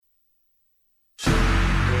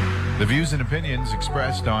The views and opinions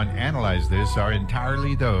expressed on Analyze This are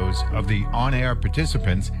entirely those of the on-air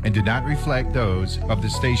participants and do not reflect those of the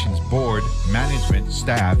station's board, management,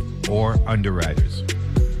 staff, or underwriters.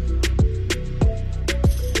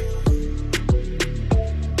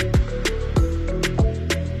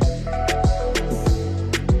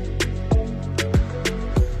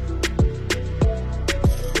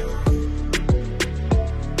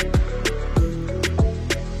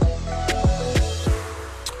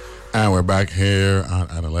 And we're back here on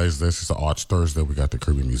Analyze This. It's the Arts Thursday. We got the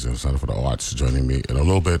Caribbean Museum Center for the Arts joining me in a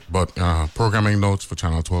little bit. But programming notes for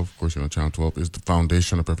Channel 12. Of course, Channel 12 is the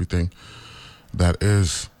foundation of everything that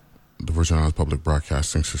is the Virgin Islands Public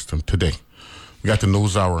Broadcasting System today. We got the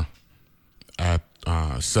news hour at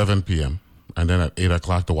 7 p.m. And then at 8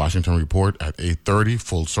 o'clock, the Washington Report. At 8:30,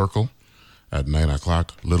 Full Circle. At 9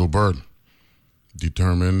 o'clock, Little Bird.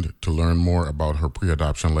 Determined to learn more about her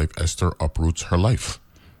pre-adoption life, Esther uproots her life.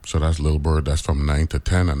 So that's Little Bird. That's from 9 to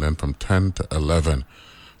 10. And then from 10 to 11,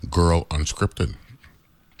 Girl Unscripted.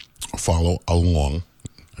 Follow along.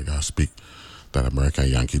 I got to speak that American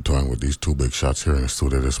Yankee touring with these two big shots here in the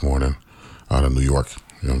studio this morning out of New York.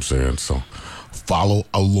 You know what I'm saying? So follow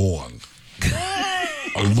along.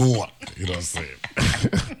 Along. You know what I'm saying?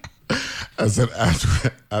 As an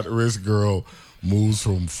at-risk girl moves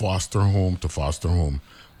from foster home to foster home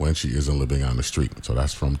when she isn't living on the street. So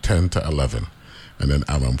that's from 10 to 11. And then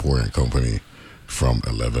I'm Important Company from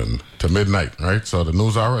 11 to midnight, right? So the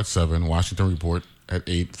news hour at 7, Washington Report at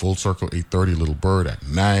 8, Full Circle 8:30, Little Bird at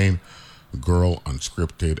 9, Girl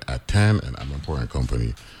Unscripted at 10, and I'm Important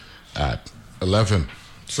Company at 11.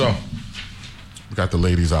 So we got the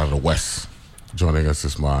ladies out of the West joining us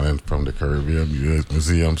this morning from the Caribbean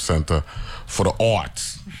Museum Center for the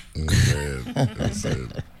Arts.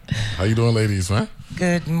 How you doing, ladies, man?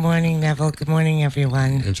 Good morning, Neville. Good morning,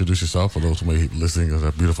 everyone. Introduce yourself for those who may be listening with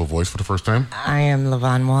a beautiful voice for the first time. I am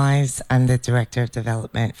Lavonne Wise. I'm the Director of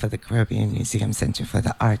Development for the Caribbean Museum Center for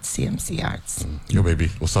the Arts, CMC Arts. Yo, baby,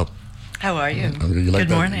 what's up? How are you? You like Good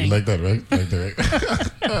that? morning. You like that, right? Like that,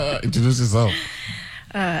 right? Introduce yourself.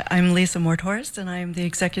 I'm Lisa Mordhurst, and I'm the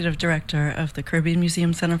Executive Director of the Caribbean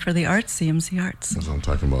Museum Center for the Arts, CMC Arts. That's what I'm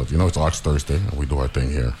talking about. It's Arts Thursday, and we do our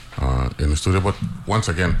thing here in the studio. But once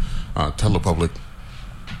again, tell the public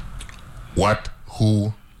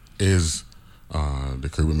who is the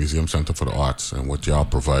Caribbean Museum Center for the Arts and what y'all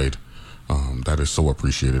provide that is so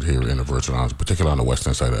appreciated here in the Virgin Islands, particularly on the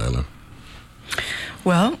western side of the island.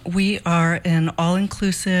 Well, we are an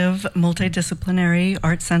all-inclusive, multidisciplinary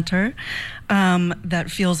art center that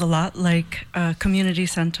feels a lot like a community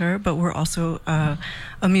center, but we're also a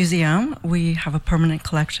museum. We have a permanent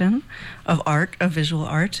collection of art, of visual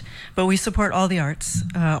art, but we support all the arts,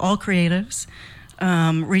 all creatives,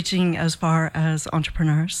 reaching as far as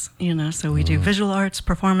entrepreneurs, so we do visual arts,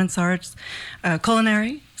 performance arts,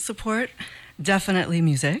 culinary support, definitely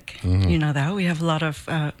music. You know that. We have a lot of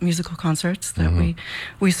musical concerts that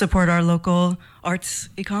we support our local arts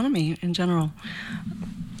economy in general.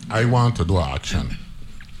 I want to do an auction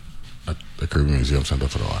at the Caribbean Museum Center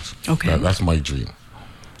for the Arts. Okay. That's my dream.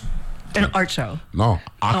 An art show? No,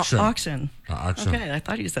 auction. Auction. Auction. Okay, I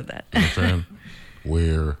thought you said that. You know what I'm saying?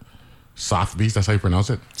 Where Sotheby's, that's how you pronounce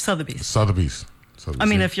it? Sotheby's. Sotheby's. I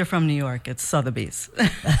mean, if you're from New York, it's Sotheby's.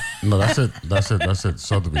 No, that's it.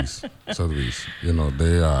 Sotheby's.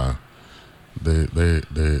 They are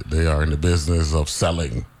in the business of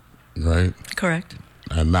selling, right? Correct.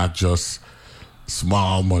 And not just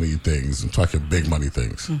small money things. I'm talking big money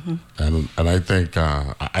things. And I think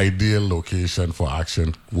an ideal location for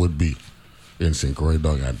action would be in St. Croix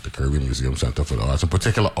Down at the Caribbean Museum Center for the Arts, in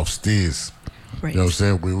particular upstairs. Right. You know what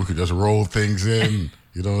I'm saying? We could just roll things in.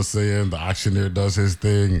 You know what I'm saying? The auctioneer does his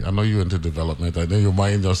thing. I know you're into development. I know your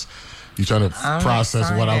mind just you trying to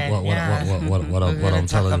process what I'm telling you.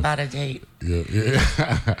 Talk about a date.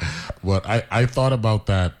 Yeah. But I thought about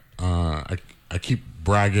that. I keep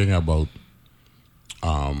bragging about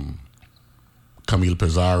Camille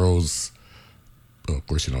Pizarro's. Of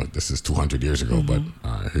course, this is 200 years ago, but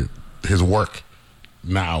his work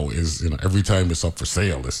now is every time it's up for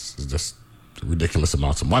sale, it's just ridiculous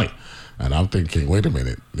amounts of money. And I'm thinking, wait a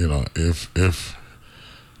minute, if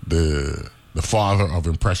the father of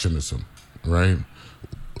Impressionism, right?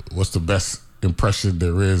 What's the best impression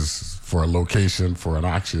there is for a location, for an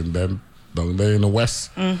auction, then down there in the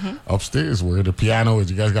West, upstairs where the piano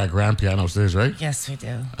is. You guys got grand piano upstairs, right? Yes, we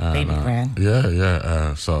do. Baby grand.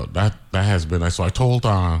 Yeah. So that has been. So I told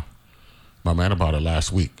my man about it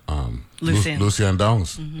last week. Lucian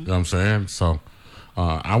Downs. You know what I'm saying? So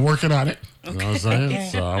I'm working on it. You know what I'm saying?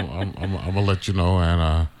 So I'm gonna let you know,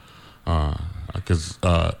 and because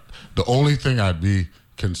the only thing I'd be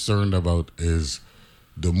concerned about is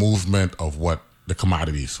the movement of what the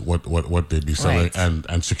commodities, what they be selling,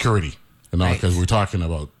 and security, because we're talking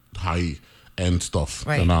about high end stuff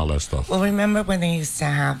and all that stuff. Well, remember when they used to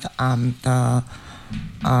have the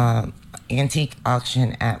antique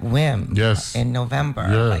auction at Whim in November,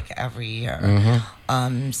 like every year.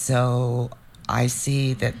 So I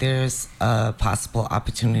see that there's a possible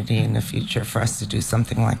opportunity in the future for us to do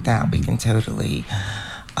something like that. We can totally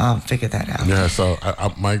figure that out. Yeah, so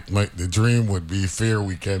the dream would be Fair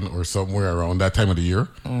Weekend or somewhere around that time of the year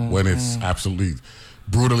when it's absolutely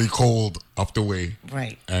brutally cold up the way.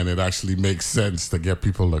 Right. And it actually makes sense to get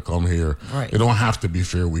people to come here. Right. It don't have to be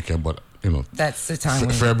Fair Weekend, but that's the time.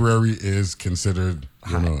 February is considered,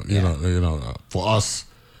 for us,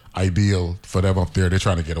 ideal. For them up there, they're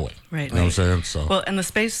trying to get away. Right. You know what I'm saying? So. Well, and the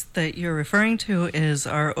space that you're referring to is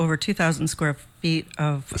our over 2,000 square feet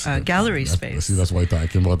of gallery space. See, that's why I'm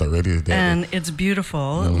talking about already. And it's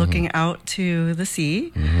beautiful, looking out to the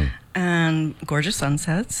sea and gorgeous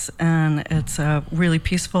sunsets. And it's a really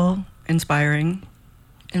peaceful, inspiring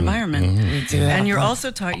environment. We do and you're also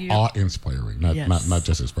talking awe-inspiring, not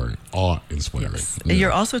just inspiring, awe-inspiring. Yes. Yeah.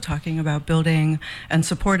 You're also talking about building and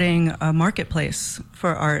supporting a marketplace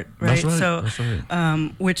for art, right? That's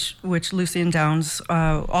right. Which Lucy and Downs,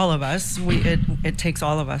 all of us, it takes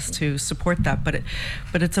all of us to support that, but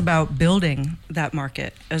it's about building that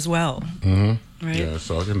market as well, right? Yeah.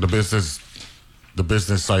 So again, the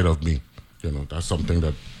business side of me, that's something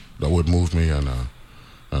that would move me, and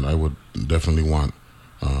I would definitely want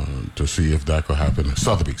to see if that could happen in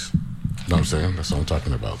Sotheby's. You know what I'm saying? That's what I'm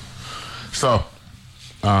talking about. So,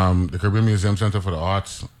 the Caribbean Museum Center for the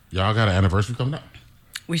Arts, y'all got an anniversary coming up?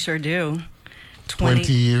 We sure do.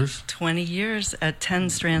 20 years? 20 years at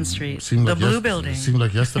 10 Strand Street, the Blue Building. It seemed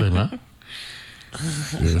like yesterday, man. You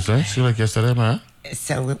know what I'm saying? Seemed like yesterday, man.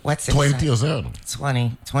 So what's it? 20 or so?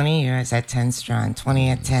 20 years at 10 Strand. 20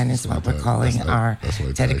 at 10 is what we're calling our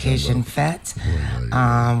dedication fete.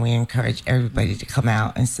 We encourage everybody to come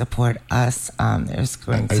out and support us. There's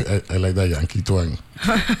going to... I like that Yankee twang.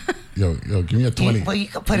 Yo, give me a 20. Well, you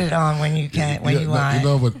can put it on when you can, when you want.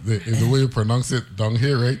 But the way you pronounce it down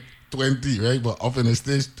here, right? 20, right? But up in the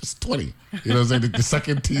stage, it's 20. You know what I'm saying? The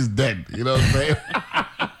second T is dead. You know what I'm saying?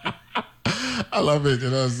 I love it, you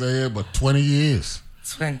know what I'm saying? But 20 years.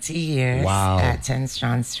 20 years wow. at 10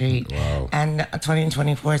 Strand Street. Wow. And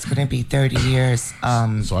 2024 is going to be 30 years.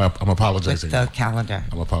 So I'm apologizing. With the calendar.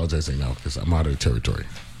 I'm apologizing now because I'm out of the territory.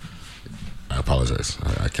 I apologize.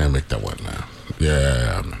 I can't make that one now.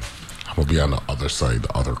 Yeah, I'm going to be on the other side,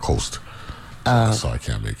 the other coast. So I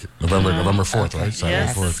can't make it. November 4th, okay. Right? Saturday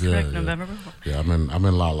yes, 4th. Correct, Yeah. November 4th. Yeah, I'm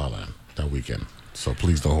in La La Land that weekend. So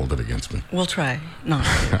please don't hold it against me. We'll try. No.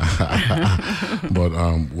 But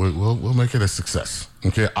we'll make it a success.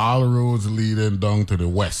 Okay, all roads leading down to the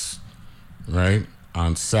west, right?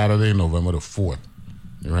 On Saturday, November the 4th,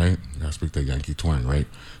 right? You gotta speak to Yankee twang, right?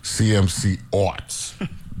 CMC Arts,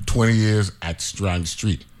 20 years at Strand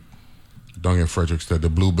Street, down in Frederickstead, the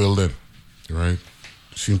Blue Building, right?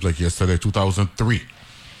 Seems like yesterday, 2003.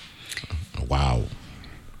 Wow,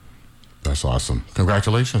 that's awesome.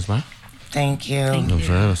 Congratulations, man. Thank you.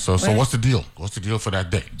 So what's the deal? What's the deal for that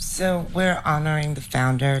day? So we're honoring the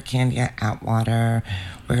founder, Candia Atwater.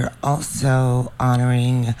 We're also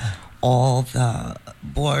honoring all the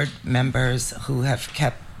board members who have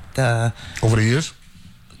kept over the years?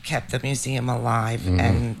 Kept the museum alive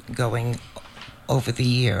and going over the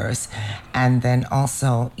years. And then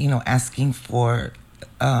also, asking for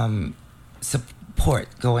support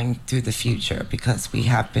going through the future, because we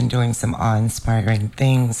have been doing some awe-inspiring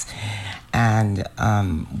things. And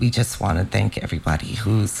we just want to thank everybody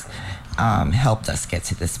who's helped us get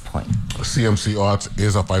to this point. CMC Arts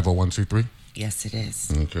is a 501c3? Yes, it is.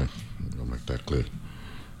 Okay. I'll make that clear.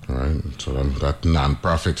 All right. So that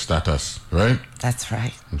non-profit status, right? That's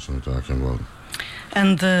right. That's what I'm talking about.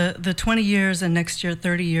 And the 20 years and next year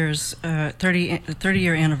 30 years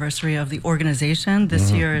 30-year anniversary of the organization.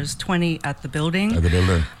 This year is 20 at the building. At the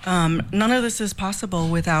building. None of this is possible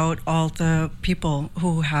without all the people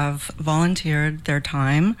who have volunteered their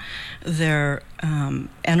time, their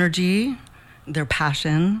energy, their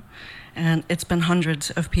passion, and it's been hundreds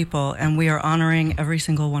of people, and we are honoring every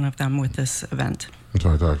single one of them with this event. That's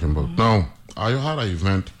what I'm talking about. Now, you had an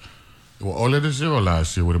event, all of this year or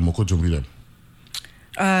last year with the Moko Jumbi?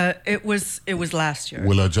 It was last year.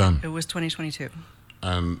 Willa John. It was 2022.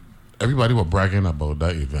 And everybody were bragging about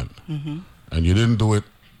that event. And you didn't do it.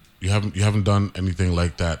 You haven't done anything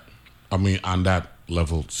like that. I mean, on that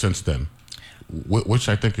level since then, which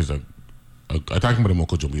I think is I'm talking about the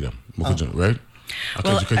Moko Jumbi, right?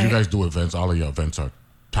 Because you guys do events. All of your events are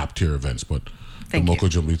top tier events, but the Moko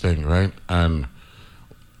Jumbie thing, right? And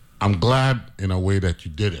I'm glad in a way that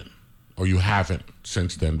you didn't, or you haven't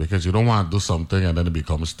since then, because you don't want to do something and then it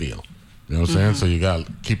becomes stale. You know what I'm saying? So you got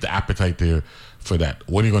to keep the appetite there for that.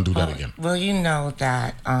 When are you going to do that again? Well, you know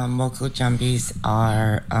that Moko Jumbies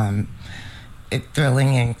are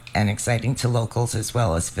thrilling and exciting to locals as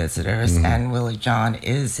well as visitors. And Willie John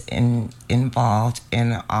is involved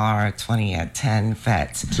in our 20 at 10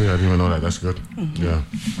 fete. See, I didn't even know that. That's good. Yeah.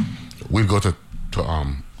 We go to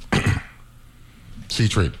Sea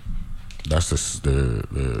Trade. That's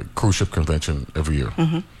the cruise ship convention every year.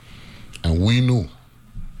 And we knew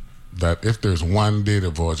that if there's one day the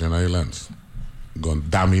Virgin Islands going to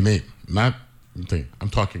dominate, I'm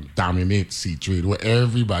talking dominate Sea Trade, where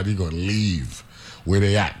everybody going to leave where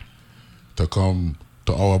they at to come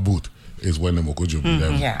to our booth, is when the Moko Jumbie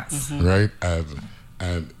them. Yes. Right?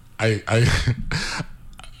 And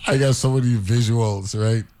I got so many visuals,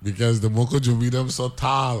 right? Because the Moko Jumbie them so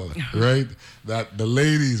tall, right? That the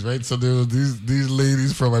ladies, right? So there were these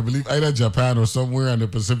ladies from, I believe, either Japan or somewhere on the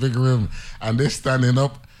Pacific Rim, and they're standing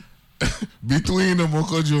up between the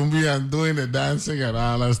Moko Jumbie and doing the dancing and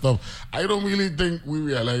all that stuff. I don't really think we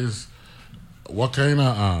realize what kind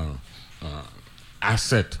of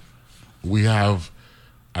asset we have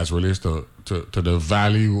as relates to the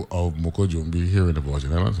value of Moko Jumbie here in the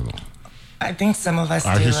Virgin Islands. You know? I think some of us do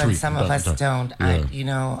and some of us don't.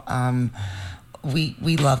 Yeah.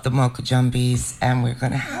 We love the Moko Jumbies, and we're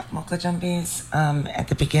going to have Moko Jumbies at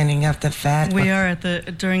the beginning of the fete. We are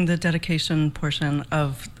during the dedication portion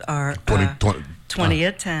of our 20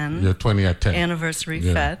 at 10. Yeah, 20 at 10 anniversary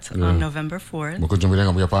fete on November 4th. Moko Jumbie going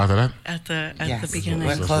to be a part of that? At the beginning.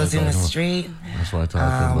 We're closing the street. That's what I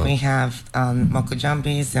talking about. We have Moko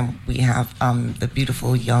Jumbies, and we have the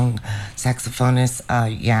beautiful young saxophonist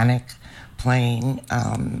Yannick playing.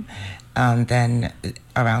 Then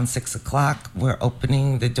around 6 o'clock, we're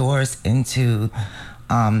opening the doors into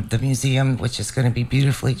the museum, which is going to be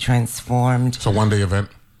beautifully transformed. It's a one-day event?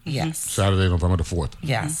 Yes. Saturday, November the 4th.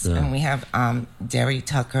 Yes. Yeah. And we have Derry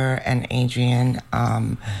Tucker and Adrian,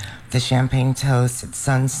 the champagne toast at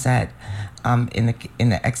sunset in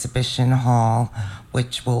the exhibition hall,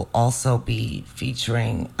 which will also be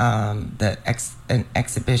featuring an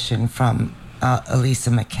exhibition from Lisa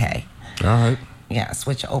McKay. All right. Yes,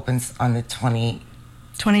 which opens on the 28th.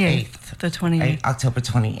 The 28th. October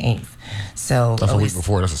 28th. So that's a week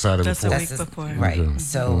before. That's a Saturday before. That's a week before. Right. Okay.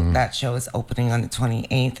 So that show is opening on the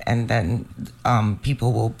 28th, and then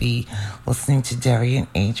people will be listening to Derry and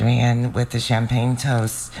Adrian with the champagne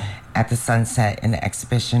toast at the sunset in the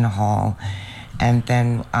exhibition hall. And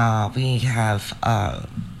then we have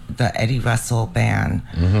the Eddie Russell Band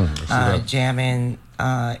jamming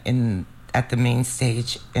at the main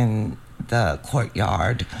stage in the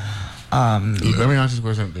courtyard. Let me ask you a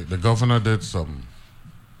question. The governor did some,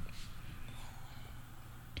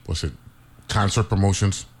 concert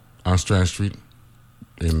promotions on Strand Street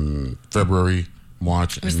in February,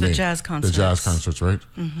 March, and May. It was the jazz concerts. The jazz concerts, right?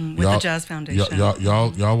 Mm-hmm. With the Jazz Foundation.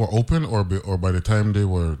 Y'all were open, or by the time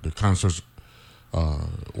the concerts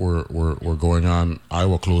were going on, I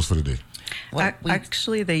was closed for the day.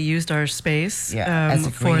 Actually, they used our space as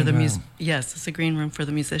a for the music. Yes, it's a green room for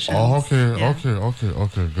the musicians. Oh, okay, Yeah.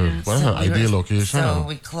 okay, good. Yeah. Well, that's an ideal location. So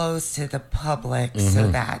we closed to the public so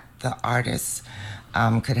that the artists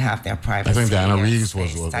could have their privacy. I think Diana Reeves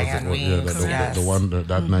was Diana Reeves, the one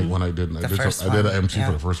that night when I did an MC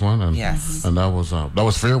for the first one, and yes, and that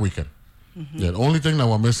was Fair Weekend. Yeah, the only thing that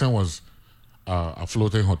was missing was a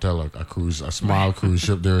floating hotel, a cruise, a small cruise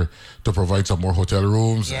ship there to provide some more hotel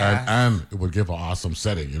rooms, and it would give an awesome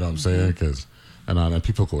setting. You know what I'm saying? Because and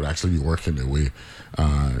people could actually be working their way.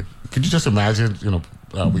 Could you just imagine?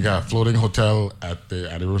 We got a floating hotel at the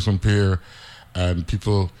Jerusalem Pier, and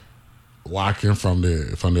people walking from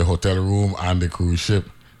the hotel room on the cruise ship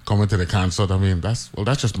coming to the concert. I mean, that's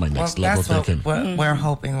just my next level thinking. What we're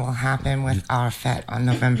hoping will happen with our fete on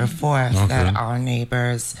November 4th, that our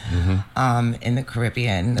neighbors in the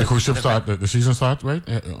Caribbean. The cruise ship the season start, right?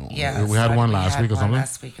 Yeah. We had one last week or something?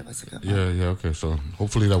 Last week, it was a good one. Yeah, okay. So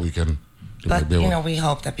hopefully that we can. But, we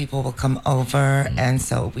hope that people will come over, and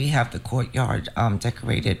so we have the courtyard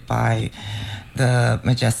decorated by the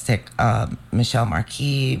majestic Michelle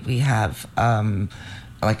Marquis. We have,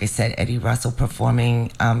 like I said, Eddie Russell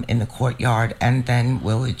performing in the courtyard, and then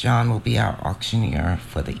Willie John will be our auctioneer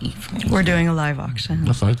for the evening. We're doing a live auction.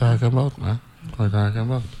 That's what I'm talking about, man.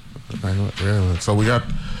 Yeah. So we got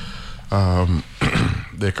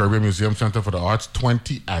the Caribbean Museum Center for the Arts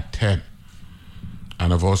 20 at 10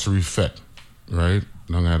 anniversary fete, right?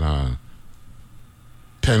 Long at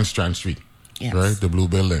 10 Strand Street, right? The Blue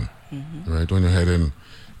Building, right? When you're heading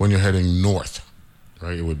when you're heading north,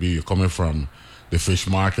 right? It would be coming from the fish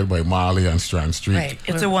market by Marley and Strand Street. Right.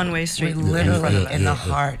 It's a one-way street. We're literally in the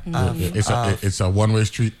heart of... It's a one-way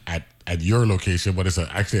street at your location, but it's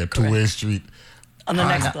actually a two-way street. On the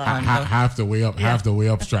next block. Half the way up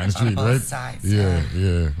Strand Street, on right? Both sides, yeah.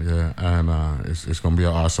 And it's going to be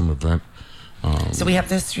an awesome event. So we have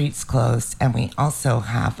the streets closed, and we also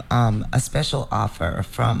have a special offer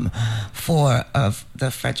from 4 of the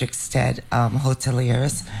Frederiksted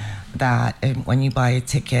hoteliers that when you buy a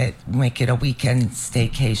ticket, make it a weekend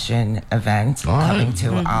staycation event coming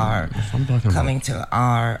to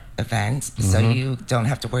our event. So you don't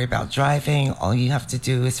have to worry about driving. All you have to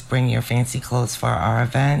do is bring your fancy clothes for our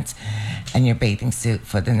event and your bathing suit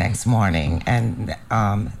for the next morning. And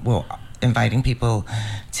we're inviting people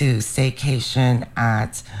to staycation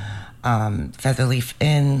at Featherleaf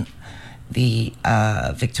Inn, the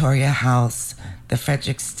Victoria House, the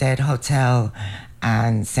Frederiksted Hotel,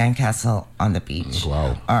 and Sandcastle on the Beach.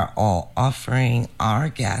 Wow. Are all offering our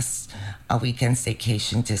guests a weekend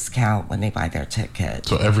staycation discount when they buy their ticket.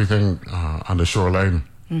 So everything on the shoreline,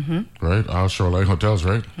 right? All shoreline hotels,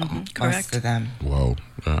 right? Correct. Most of them. Wow.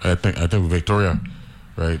 I think Victoria,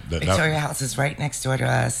 right? Victoria House is right next door to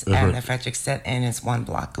us, and the Frederiksted Inn is 1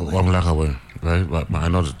 block away. 1 block away, right? But I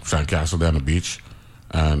know the Sandcastle down the beach,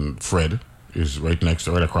 and Fred is right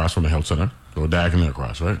across from the health center. Go diagonally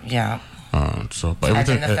across, right? Yeah. But And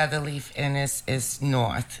everything. then the Featherleaf Inn is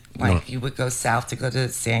north. Like North. you would go south to go to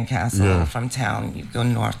Sandcastle from town. You go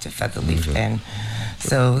north to Featherleaf Inn.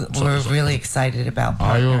 So we're really excited about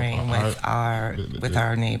partnering with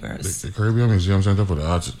our neighbors. The Caribbean Museum Center for the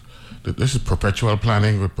Arts. This is perpetual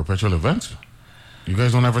planning with perpetual events. You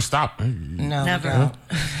guys don't ever stop. Eh? No, Never.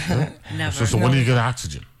 Never. So when do you get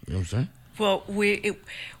oxygen? You know what I'm saying? Well, we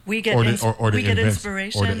get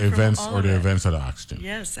inspiration or the events from all or of the it. events of the oxygen.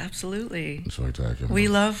 Yes, absolutely. Spectacular. We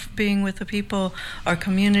love being with the people, our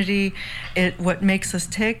community. What makes us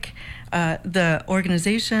tick. The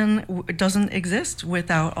organization doesn't exist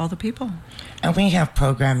without all the people. And we have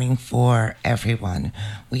programming for everyone.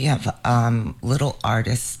 We have little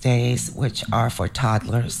artist days, which are for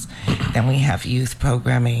toddlers. Then we have youth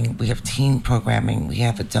programming. We have teen programming. We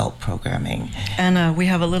have adult programming. And we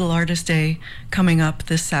have a little artist day coming up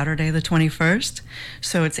this Saturday, the 21st.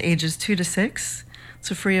 So it's ages 2 to 6. It's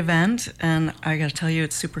a free event, and I got to tell you,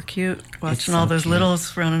 it's super cute watching all those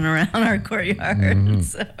littles running around our courtyard.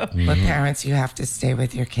 So. But parents, you have to stay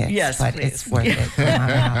with your kids. Yes, but please. it's worth it. Come on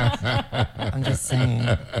out. I'm just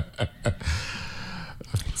saying.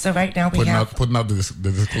 So right now we have putting out the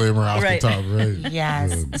disclaimer off the top, right?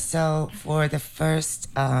 Yes. So for the first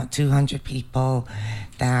 200 people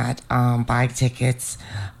that buy tickets,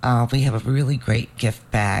 we have a really great gift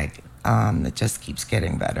bag. That just keeps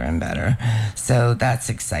getting better and better. So that's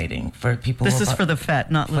exciting for people. This is for the FET,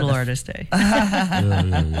 not Little Artist Day.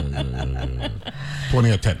 20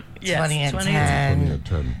 at 10. Yes, 20 and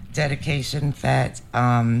 10. Dedication FET.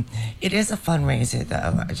 It is a fundraiser,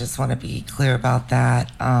 though. I just want to be clear about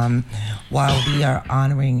that. While we are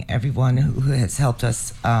honoring everyone who has helped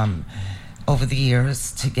us over the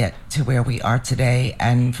years to get to where we are today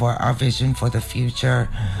and for our vision for the future,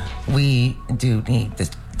 we do need the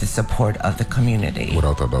support of the community.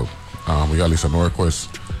 Without a doubt. We got Lisa Mordhurst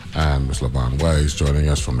and Ms. Lavonne Wise joining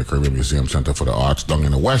us from the Caribbean Museum Center for the Arts down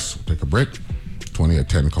in the West. We'll take a break. 20 at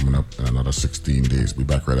 10 coming up in another 16 days. Be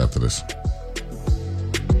back right after this.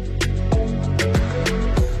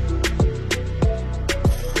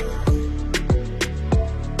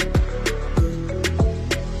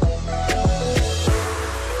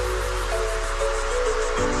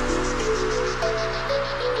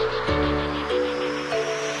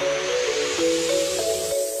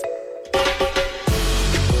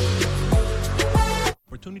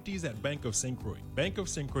 Opportunities at Bank of St. Croix. Bank of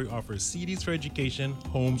St. Croix offers CDs for education,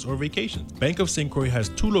 homes, or vacations. Bank of St. Croix has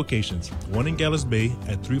 2 locations, one in Gallows Bay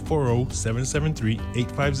at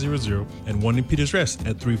 340-773-8500 and one in Peters Rest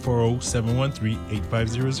at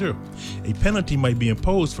 340-713-8500. A penalty might be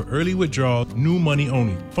imposed for early withdrawal, new money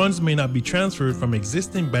only. Funds may not be transferred from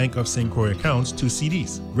existing Bank of St. Croix accounts to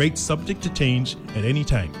CDs. Rates subject to change at any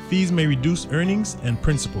time. Fees may reduce earnings and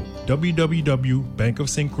principal.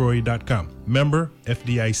 www.bankofstcroix.com. Member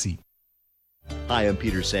FDIC. Hi, I'm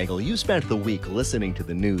Peter Sagal. You spent the week listening to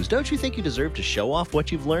the news. Don't you think you deserve to show off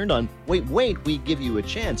what you've learned on Wait, we give you a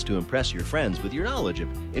chance to impress your friends with your knowledge of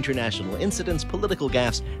international incidents, political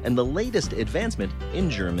gaffes, and the latest advancement in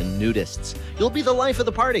German nudists. You'll be the life of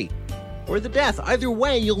the party. Or the death. Either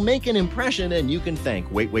way, you'll make an impression and you can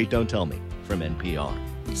thank Wait, Don't Tell Me from NPR.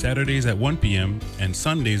 Saturdays at 1 p.m. and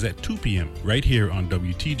Sundays at 2 p.m. right here on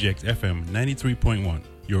WTJX FM 93.1,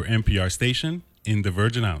 your NPR station in the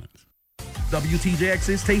Virgin Islands.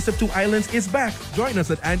 WTJX's Taste of Two Islands is back. Join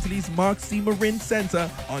us at Antilles Mark C. Marin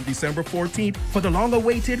Center on December 14th for the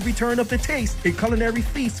long-awaited return of the Taste, a culinary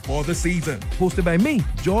feast for the season. Hosted by me,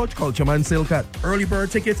 George Culturman Silcat. Early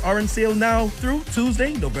bird tickets are on sale now through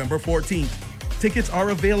Tuesday, November 14th. Tickets are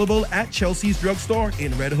available at Chelsea's Drugstore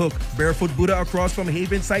in Red Hook, Barefoot Buddha across from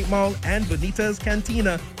Haven Site Mall, and Bonita's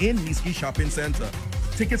Cantina in Niski Shopping Center.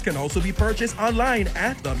 Tickets can also be purchased online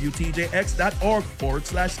at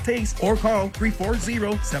wtjx.org/taste or call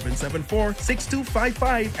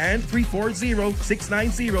 340-774-6255 and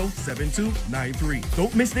 340-690-7293.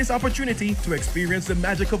 Don't miss this opportunity to experience the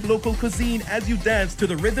magic of local cuisine as you dance to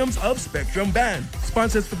the rhythms of Spectrum Band.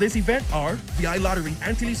 Sponsors for this event are VI Lottery,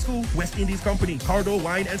 Antilles School, West Indies Company, Cardo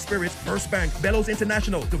Wine and Spirits, First Bank, Bellows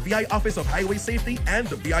International, the VI Office of Highway Safety, and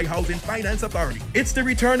the VI Housing Finance Authority. It's the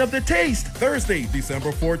return of the Taste, Thursday,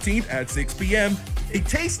 December 14th at 6 p.m. A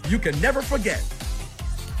taste you can never forget.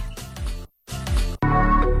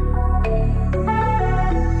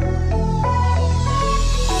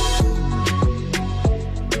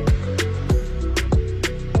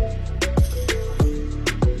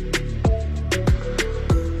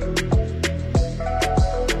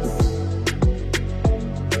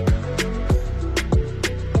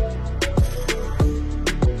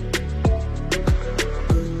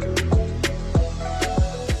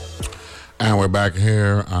 We're back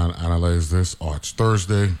here on Analyze This Arts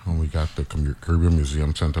Thursday, and we got the Caribbean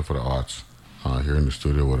Museum Center for the Arts here in the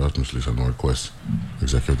studio with us, Ms. Lisa Mordhurst,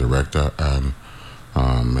 Executive Director, and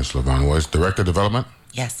Ms. Lavonne Wise, Director of Development.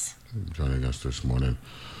 Yes. Joining us this morning.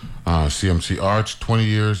 CMC Arts, 20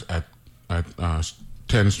 years at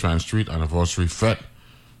 10 Strand Street, Anniversary Fete,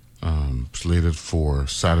 slated for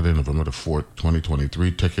Saturday, November the 4th,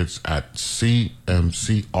 2023. Tickets at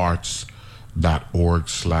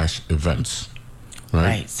cmcarts.org/events.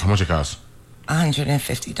 Right. How much it costs?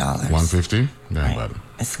 $150. $150? Yeah, right.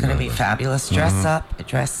 It's going to be fabulous. Dress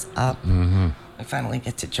up. We finally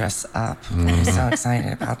get to dress up. I'm so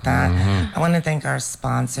excited about that. I want to thank our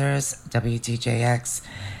sponsors, WTJX,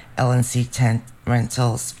 LNC Tent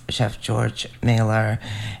Rentals, Chef George Mailer,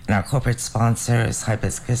 and our corporate sponsors,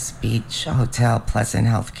 Hibiscus Beach Hotel, Pleasant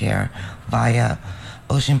Healthcare, Via,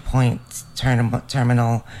 Ocean Point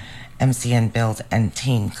Terminal, MCN Build, and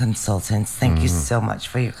Team Consultants. Thank you so much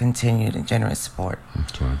for your continued and generous support.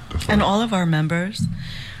 That's right. And all of our members,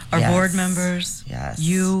 our board members,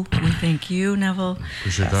 we thank you, Neville.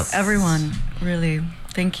 Appreciate that. Everyone, really,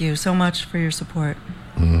 thank you so much for your support.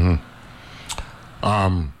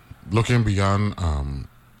 Looking beyond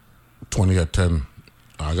 20 at 10,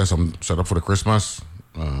 I guess I'm set up for the Christmas.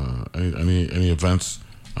 Any events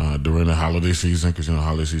during the holiday season? Because,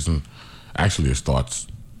 holiday season actually it starts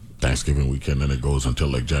Thanksgiving weekend and it goes until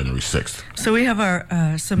like January 6th. So we have our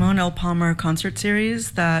Simone L. Palmer concert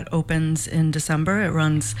series that opens in December. It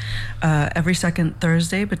runs every second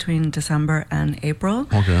Thursday between December and April.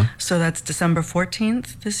 Okay. So that's December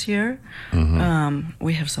 14th this year.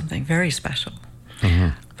 We have something very special.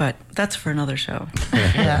 But that's for another show.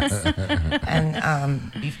 Yes. And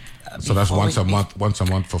so that's once a month for 5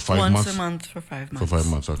 months? Once a month for 5 months. For 5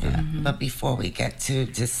 months, okay. But before we get to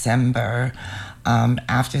December,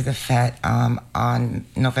 after the Fete, on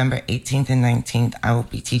November 18th and 19th, I will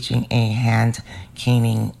be teaching a hand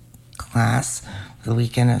caning class the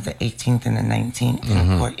weekend of the 18th and the 19th in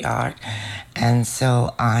the courtyard. And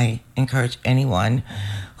so I encourage anyone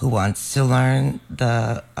who wants to learn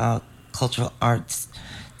the cultural arts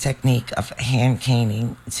technique of hand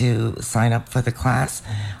caning to sign up for the class.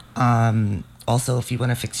 Also, if you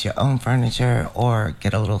want to fix your own furniture or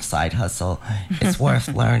get a little side hustle, it's worth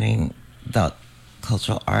learning the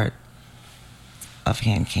cultural art of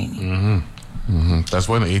hand caning. That's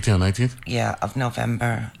when, the 18th and 19th? Yeah, of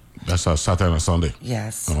November. That's a Saturday and Sunday?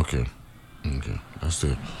 Yes. Okay. That's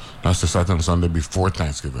the Saturday and Sunday before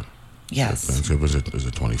Thanksgiving. Yes. Thanksgiving is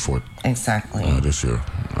the 24th. Exactly. This year.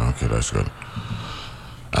 Okay, that's good.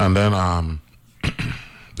 And then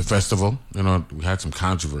the festival, we had some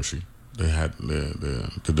controversy. They had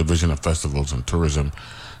the Division of Festivals and Tourism.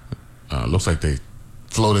 Looks like they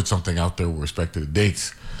floated something out there with respect to the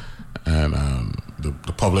dates. And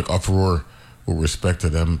the public uproar with respect to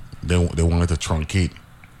them, they wanted to truncate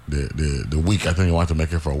the week. I think they wanted to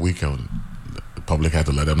make it for a week, and the public had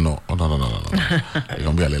to let them know, no. It's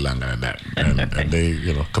going to be a little longer than that. And they,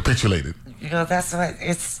 capitulated. That's what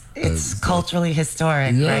it's culturally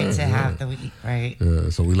historic, right? To have the week, right?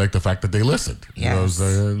 So we like the fact that they listened. Yes. You know what I'm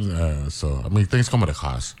saying? So, things come at a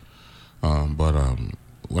cost. But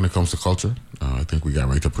when it comes to culture, I think we got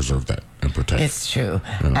right to preserve that and protect. It's true.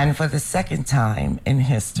 And for the second time in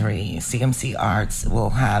history, CMC Arts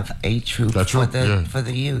will have a troupe for the youth. For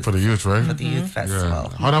the youth, right? For the youth festival.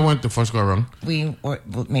 Yeah. How that went the first go around? We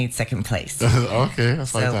made second place. Okay,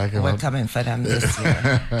 that's like so we're coming for them this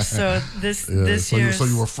year. So this year. So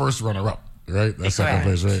you were first runner-up. Right, that's second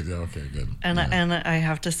place, right? Yeah, okay, good. And I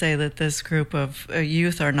have to say that this group of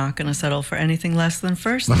youth are not going to settle for anything less than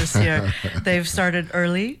first this year. They've started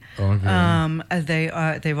early.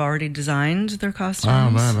 Okay. They've already designed their costumes. Oh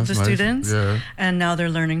man, that's the nice. Students. Yeah. And now they're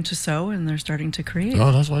learning to sew and they're starting to create.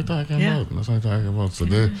 Oh, that's what I'm talking about. That's what I'm talking about. So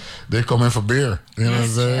they come in for beer. You know what I'm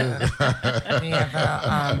saying? We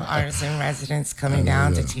have artists in residence coming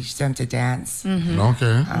down to teach them to dance. Mm-hmm.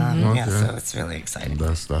 Okay. Yeah, so it's really exciting.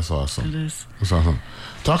 That's awesome. It is. That's awesome.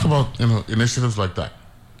 Talk about initiatives like that,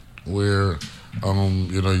 where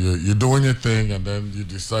you're doing your thing, and then you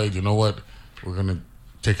decide, you know what, we're gonna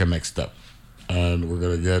take a next step, and we're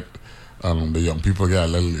gonna get the young people, get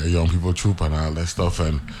a young people troop and all that stuff,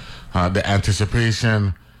 and the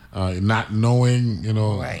anticipation, not knowing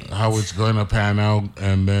how it's going to pan out,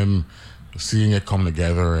 and then seeing it come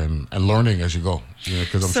together and learning as you go.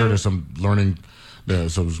 Because I'm sure there's some learning.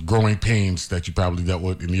 There's some growing pains that you probably dealt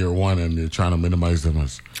with in year one, and you're trying to minimize them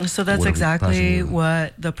as. So that's exactly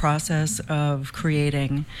what the process of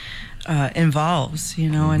creating involves,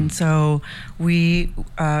 and so we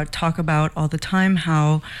talk about all the time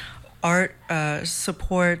how art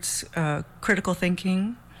supports critical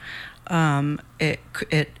thinking.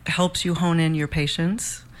 It helps you hone in your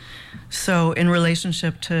patience. So in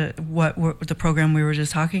relationship to the program we were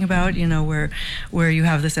just talking about, where you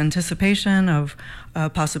have this anticipation of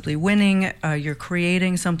possibly winning, you're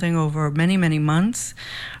creating something over many, many months.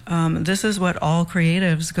 This is what all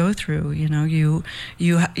creatives go through.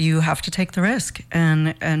 You have to take the risk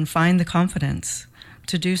and find the confidence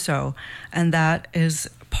to do so, and that is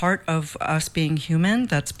part of us being human.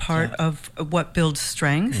 That's part of what builds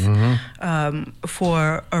strength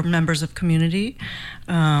for our members of community.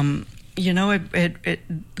 It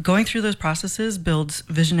going through those processes builds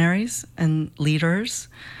visionaries and leaders,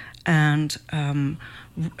 and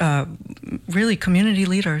really community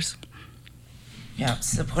leaders. Yeah,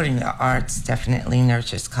 supporting the arts definitely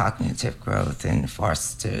nurtures cognitive growth and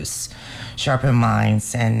fosters sharper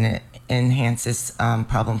minds and enhances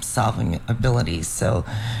problem-solving abilities. So,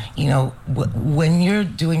 when you're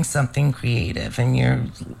doing something creative and you're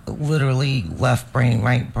literally left brain,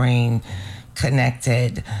 right brain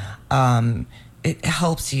connected, it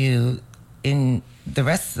helps you in the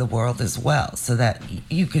rest of the world as well, so that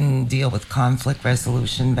you can deal with conflict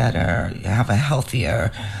resolution better, have a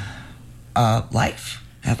healthier life,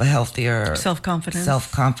 have a healthier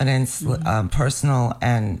self-confidence, personal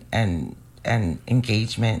and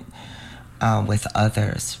engagement with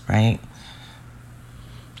others, right?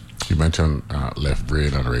 You mentioned left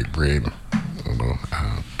brain and right brain.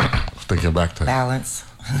 Thinking back to balance.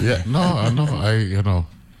 Yeah, no, I'm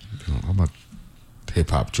a hip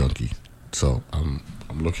hop junkie, so I'm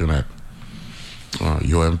looking at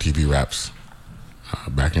UMTV raps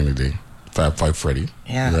back in the day. Fab Five Freddy,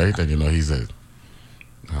 right? And he's a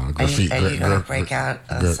graffiti. Are you gonna break out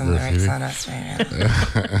some lyrics on us right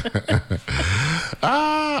now?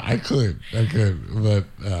 I could, but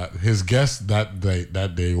his guest that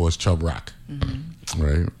day was Chubb Rock,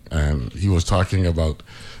 right? And he was talking about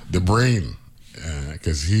the brain,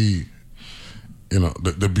 because the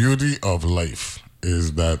beauty of life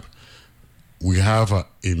is that we have an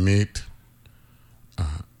innate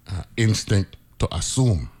instinct to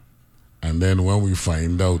assume, and then when we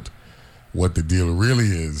find out what the deal really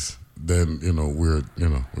is, then we're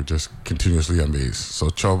just continuously amazed. So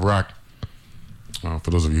Chubb Rock,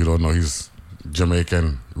 for those of you who don't know, he's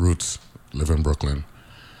Jamaican roots, live in Brooklyn,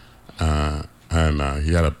 and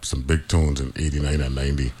he had some big tunes in '89 and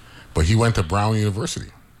 '90. But he went to Brown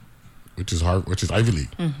University, which is Ivy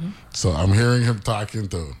League. So I'm hearing him talking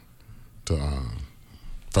to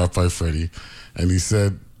Fab Five Freddy, and he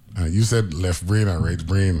said, you said left brain or right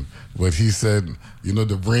brain, but he said,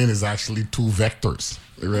 the brain is actually two vectors,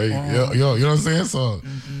 right? You know what I'm saying? So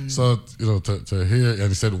to hear, and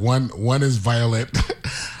he said one is violent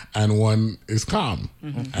and one is calm.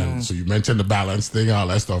 And so you mentioned the balance thing, all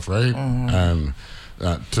that stuff, right? And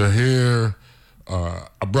to hear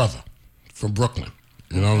a brother from Brooklyn,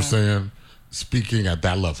 you know what I'm saying, speaking at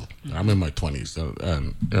that level. I'm in my 20s,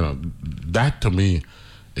 and that to me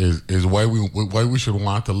is why we should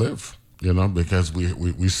want to live, because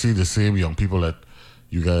we see the same young people that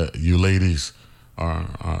you ladies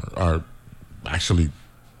are actually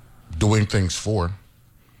doing things for,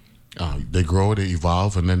 they grow, they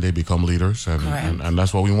evolve, and then they become leaders, and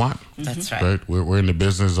that's what we want. That's right. Right? We're in the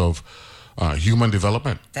business of human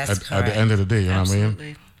development. At the end of the day, you know what I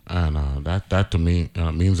mean? And that to me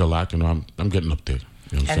means a lot. You know, I'm getting up there.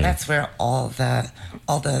 You know and that's where all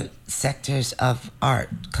the sectors of art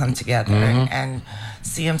come together, and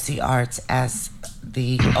CMC Arts, as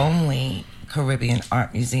the only Caribbean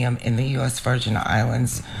art museum in the U.S. Virgin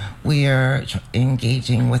Islands, we are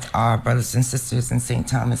engaging with our brothers and sisters in St.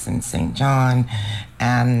 Thomas and St. John,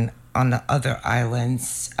 and on the other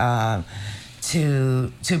islands,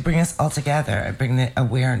 to bring us all together and bring the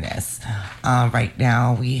awareness. Right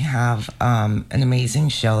now, we have an amazing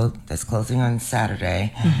show that's closing on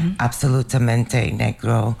Saturday, Absolutamente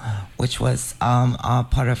Negro, which was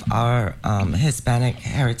part of our Hispanic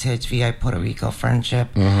Heritage VI Puerto Rico Friendship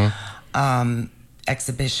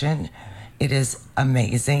exhibition. It is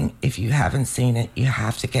amazing. If you haven't seen it, you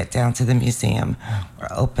have to get down to the museum. We're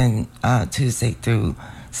open Tuesday through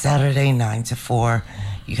Saturday, 9 to 4.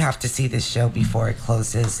 You have to see this show before it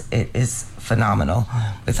closes. It is phenomenal,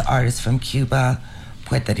 with artists from Cuba,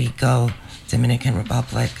 Puerto Rico, Dominican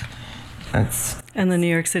Republic. And the New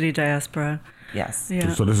York City diaspora. Yes.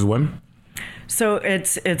 Yeah. So this is when? So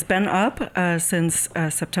it's been up since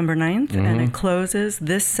September 9th, and it closes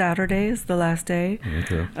this Saturday is the last day.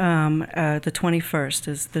 Okay. The 21st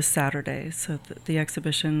is this Saturday. So the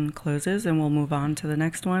exhibition closes, and we'll move on to the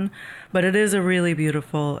next one. But it is a really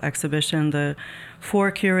beautiful exhibition. The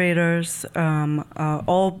 4 curators,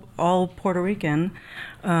 all Puerto Rican.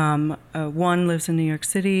 1 lives in New York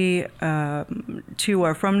City. 2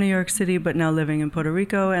 are from New York City, but now living in Puerto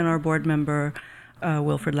Rico. And our board member,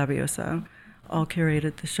 Wilfred Labiosa, all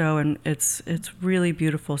curated the show, and it's really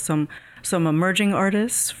beautiful. Some emerging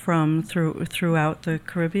artists from throughout the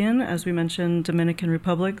Caribbean, as we mentioned, Dominican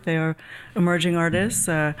Republic. They are emerging artists.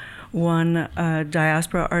 One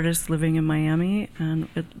diaspora artist living in Miami, and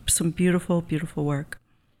some beautiful, beautiful work.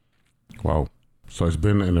 Wow! So it's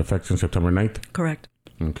been in effect since September 9th? Correct.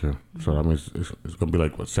 Okay, so that means it's gonna be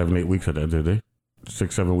like what, 7-8 weeks at the end of the day,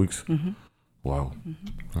 6-7 weeks. Wow.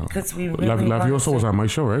 Because we really Laviosa was on my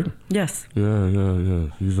show, right? Yes. Yeah.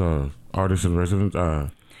 He's a artist in residence.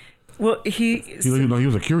 Well, he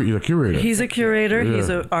was a curator. He's a curator. Yeah.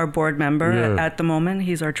 He's our board member Yeah. at the moment.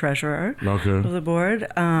 He's our treasurer Okay. of the board.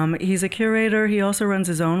 He's a curator. He also runs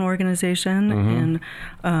his own organization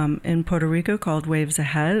in Puerto Rico called Waves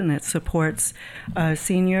Ahead, and it supports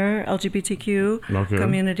senior LGBTQ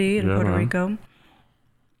community in Puerto Rico.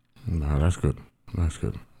 No, that's good. That's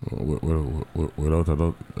good. Without a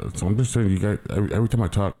doubt. So I'm just saying, you guys, every time I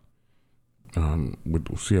talk with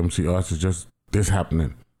CMC Arts, it's just this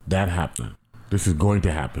happening, that happening. This is going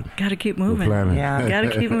to happen. Got to keep moving. Yeah. Got to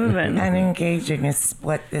keep moving. And engaging is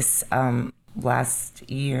what this last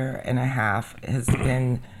year and a half has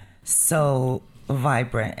been so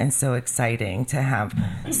vibrant and so exciting to have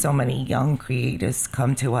so many young creators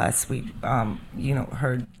come to us. We,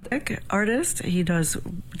 heard artist. He does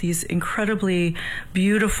these incredibly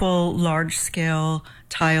beautiful, large-scale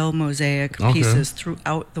tile mosaic pieces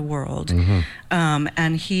throughout the world.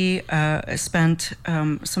 And he spent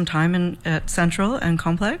some time at Central and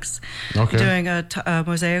Complex doing a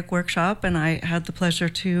mosaic workshop, and I had the pleasure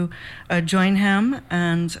to join him.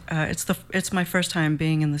 And it's my first time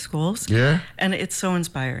being in the schools. Yeah. And it's so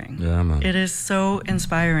inspiring. Yeah, man. It is so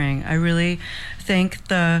inspiring. I really thank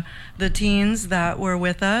the teens that were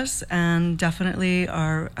with us, and definitely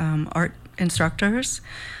our art instructors.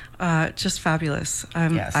 Just fabulous.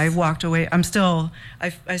 Yes. I walked away. I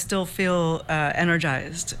still feel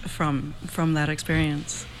energized from that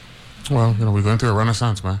experience. Well, we're going through a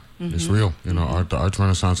renaissance, man. It's real. The arts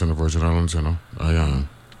renaissance in the Virgin Islands. I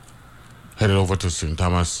headed over to St.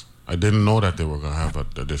 Thomas. I didn't know that they were going to have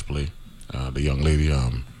a display. The young lady,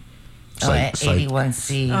 at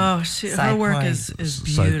 81C. Her work is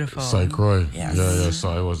beautiful. Croix. Yes. Yeah. So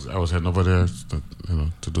I was heading over there,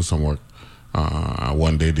 to do some work. A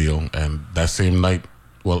one-day deal, and that same night,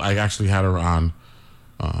 well, I actually had her on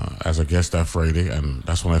as a guest that Friday, and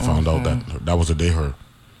that's when I found out that was the day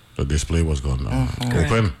the display was going to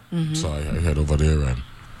open. So I head over there, and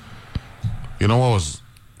what was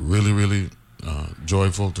really, really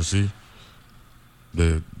joyful to see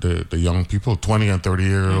the young people, 20 and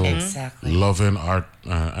 30-year-olds, loving art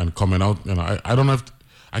and coming out. I don't know if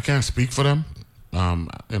I can't speak for them.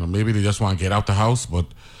 Maybe they just want to get out the house, but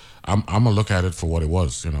I'm gonna look at it for what it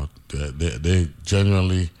was. They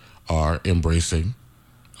genuinely are embracing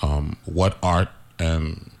what art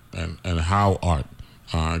and how art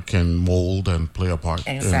can mold and play a part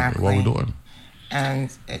in what we're doing.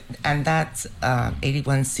 And that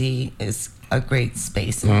 81C is a great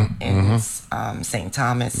space in St.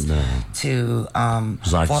 Thomas to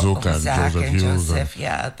Zach Zook and Zach Joseph and Hughes. Joseph,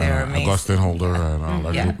 they're amazing. Augustine Holder and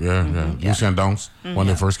that group. Lucian Downs, when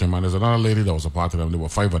they first came on. There's another lady that was a part of them. There were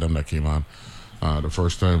 5 of them that came on the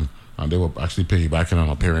first time. And they were actually piggybacking on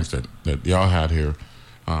appearance that y'all had here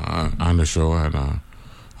on the show. And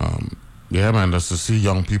man, just to see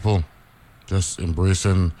young people just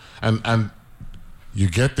embracing and you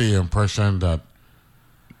get the impression that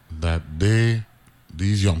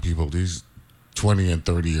these young people, these 20 and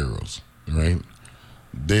 30-year-olds, right,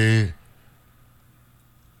 they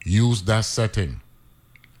use that setting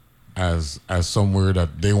as somewhere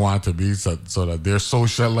that they want to be, so that their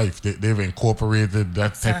social life, they've incorporated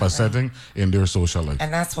that type of setting in their social life.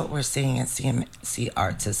 And that's what we're seeing at CMC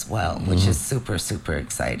Arts as well, which is super, super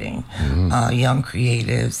exciting. Young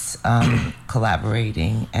creatives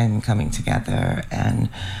collaborating and coming together and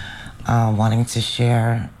wanting to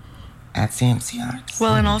share at CMC Arts.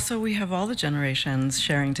 Well, and also we have all the generations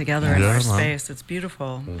sharing together in our space. It's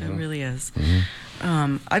beautiful. It really is.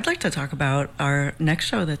 I'd like to talk about our next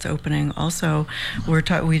show that's opening. Also,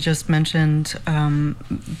 we just mentioned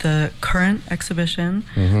the current exhibition,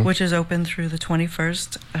 which is open through the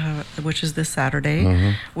 21st, which is this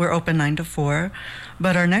Saturday. We're open 9 to 4.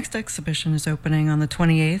 But our next exhibition is opening on the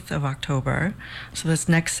 28th of October. So that's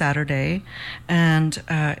next Saturday. And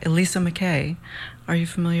Lisa McKay. Are you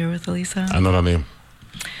familiar with Elisa? I know that name.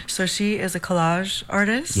 So she is a collage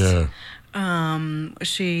artist. Yeah.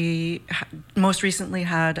 She most recently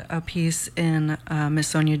had a piece in Miss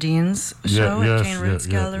Sonia Dean's show at Cane Roots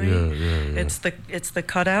Gallery. It's the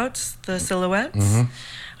cutouts, the silhouettes.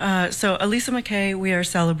 So Lisa McKay, we are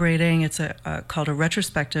celebrating. It's called a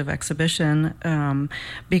retrospective exhibition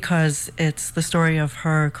because it's the story of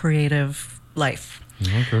her creative life.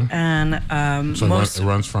 Okay. And so it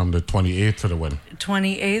runs from the 28th to the when?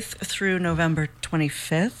 28th through November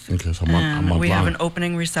 25th. Okay, so a month we long. have an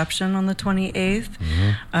opening reception on the 28th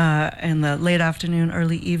in the late afternoon,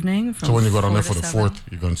 early evening. So when you go down there for the 4th,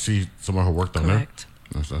 you're going to see some of her work down there?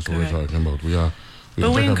 That's what we're talking about.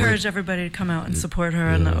 But we encourage everybody to come out and support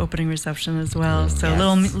her in the opening reception as well. So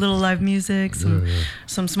little live music,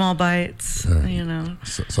 some small bites, you know.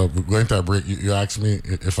 So going to a break, you asked me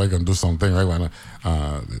if I can do something, right? When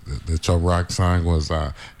the Chubb Rock song was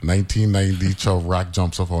 1990, Chubb Rock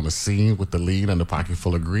jumps up on the scene with the lean and the pocket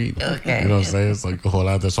full of green. Okay. You know what I'm saying? It's like a whole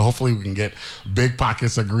lot there. So hopefully we can get big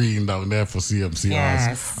pockets of green down there for CMC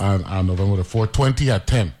on November the 4th, 20 at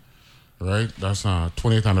 10. Right, that's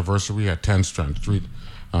 20th anniversary at 10 Strand Street,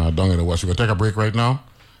 down in the West. We're gonna take a break right now,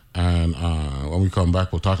 and when we come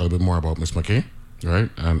back, we'll talk a little bit more about Miss McKay,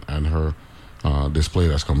 right, and her display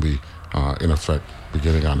that's gonna be in effect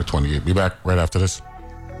beginning on the 28th. Be back right after this.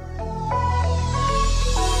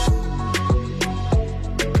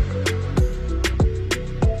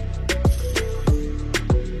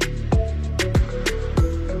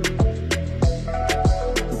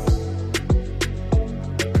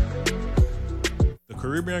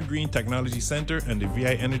 Caribbean Green Technology Center and the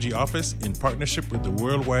VI Energy Office, in partnership with the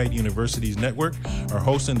Worldwide Universities Network, are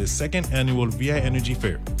hosting the 2nd annual VI Energy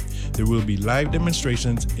Fair. There will be live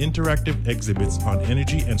demonstrations, interactive exhibits on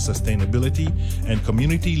energy and sustainability, and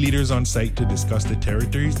community leaders on site to discuss the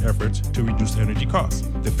territory's efforts to reduce energy costs.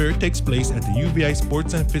 The fair takes place at the UVI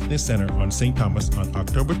Sports and Fitness Center on St. Thomas on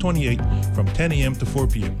October 28 from 10 a.m. to 4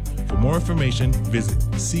 p.m. For more information, visit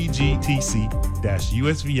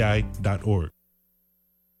cgtc-usvi.org.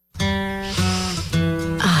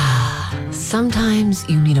 Sometimes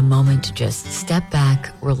you need a moment to just step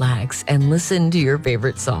back, relax, and listen to your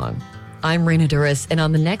favorite song. I'm Raina Duras, and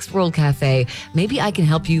on the next World Cafe, maybe I can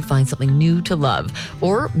help you find something new to love,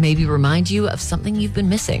 or maybe remind you of something you've been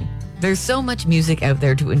missing. There's so much music out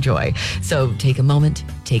there to enjoy, so take a moment,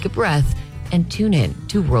 take a breath, and tune in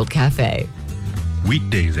to World Cafe.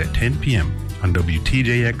 Weekdays at 10 p.m. on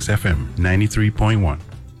WTJX-FM 93.1.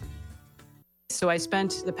 So I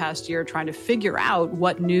spent the past year trying to figure out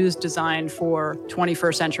what news designed for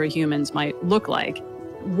 21st century humans might look like.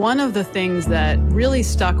 One of the things that really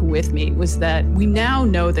stuck with me was that we now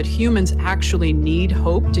know that humans actually need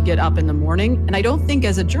hope to get up in the morning. And I don't think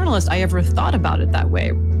as a journalist I ever thought about it that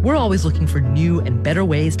way. We're always looking for new and better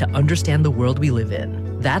ways to understand the world we live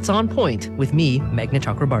in. That's On Point with me, Meghna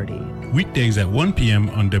Chakrabarti. Weekdays at 1 p.m.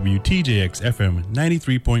 on WTJX-FM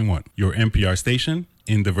 93.1, your NPR station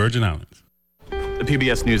in the Virgin Islands. The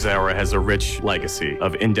PBS NewsHour has a rich legacy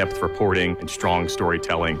of in-depth reporting and strong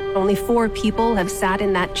storytelling. Only 4 people have sat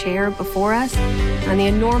in that chair before us, and the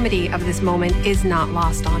enormity of this moment is not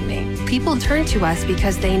lost on me. People turn to us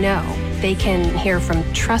because they know they can hear from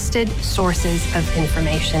trusted sources of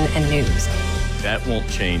information and news. That won't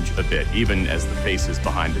change a bit, even as the faces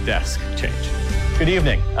behind the desk change. Good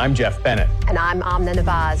evening. I'm Jeff Bennett. And I'm Amna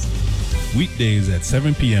Navaz. Weekdays at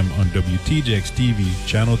 7 p.m. on WTJX TV,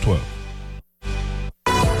 Channel 12.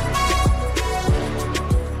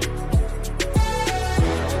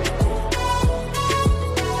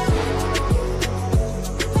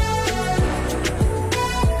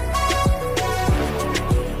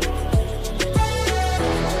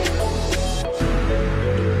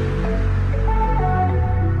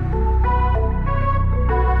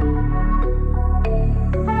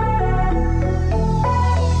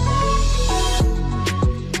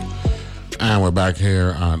 And we're back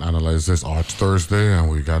here on Analyze This Arts Thursday, and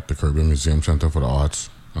we got the Caribbean Museum Center for the Arts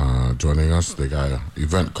joining us. They got an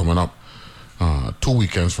event coming up 2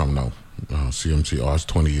 weekends from now. CMC Arts,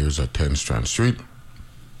 20 years at 10 Strand Street,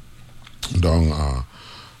 down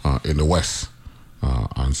in the West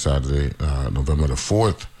on Saturday, November the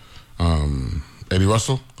 4th. Eddie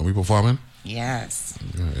Russell, can we performing? Yes.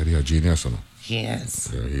 Yeah, Eddie a genius, or no?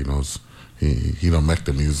 Yes. Yeah, he knows. He don't make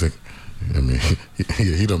the music. I mean,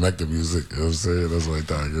 he don't make the music. You know what I'm saying? That's what I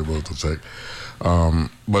thought you're about to check.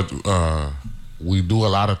 But we do a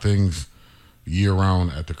lot of things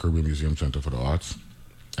year-round at the Caribbean Museum Center for the Arts.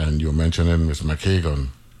 And you were mentioning Miss McKagan.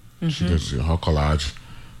 She did her collage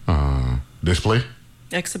display.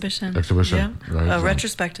 Exhibition. Yeah. Right. A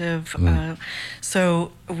retrospective.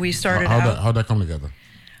 So we started How'd that come together?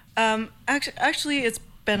 Actually, it's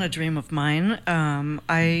been a dream of mine.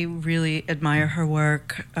 I really admire her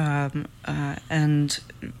work, and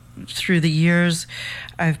through the years,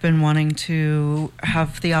 I've been wanting to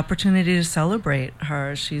have the opportunity to celebrate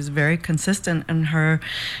her. She's very consistent in her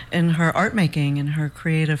art making, in her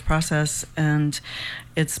creative process, and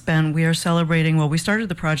we are celebrating, we started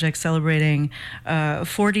the project celebrating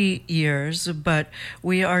 40 years, but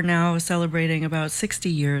we are now celebrating about 60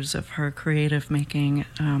 years of her creative making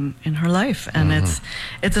in her life. And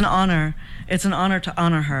it's an honor. It's an honor to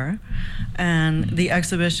honor her. And the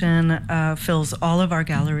exhibition fills all of our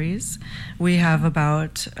galleries. We have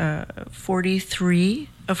about 43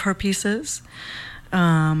 of her pieces.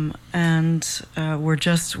 And we're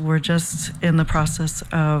just in the process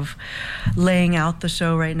of laying out the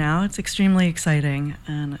show right now. It's extremely exciting,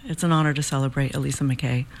 and it's an honor to celebrate Elisa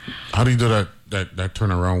McKay. How do you do that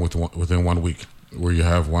turnaround within 1 week, where you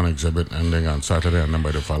have one exhibit ending on Saturday and then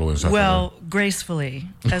by the following Saturday? Well, gracefully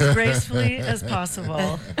as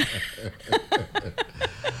possible.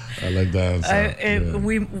 I like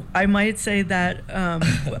that. I might say that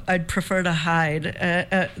I'd prefer to hide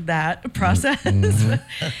that process.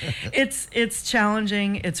 It's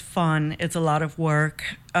challenging. It's fun. It's a lot of work,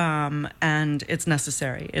 and it's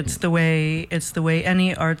necessary. It's the way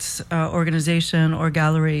any arts organization or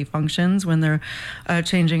gallery functions when they're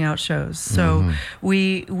changing out shows. So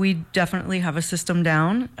we definitely have a system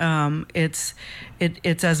down.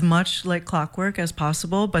 It's as much like clockwork as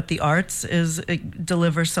possible, but the arts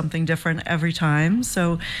delivers something different every time.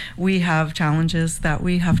 So we have challenges that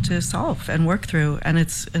we have to solve and work through, and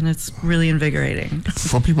it's really invigorating.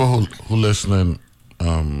 For people who listening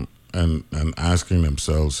and asking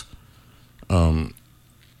themselves,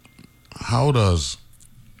 how does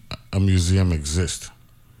a museum exist?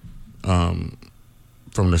 From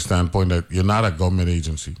the standpoint that you're not a government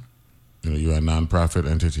agency, you're a nonprofit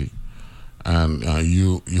entity, and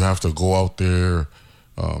you have to go out there,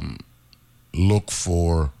 look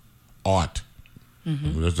for art.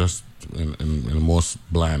 That's just in the most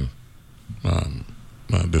bland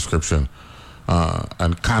description,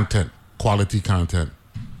 and content, quality content,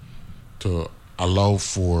 to allow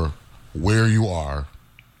for where you are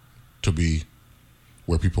to be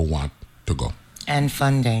where people want to go. And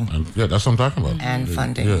funding. Yeah, that's what I'm talking about. And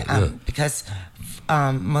funding. Because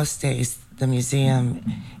most days the museum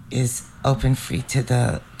is open free to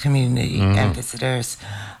the community and visitors,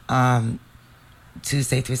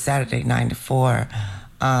 Tuesday through Saturday, 9 to 4.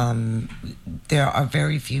 There are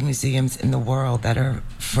very few museums in the world that are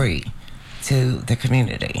free to the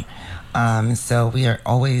community. So we are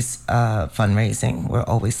always fundraising. We're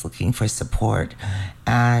always looking for support.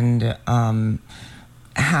 And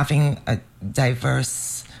having a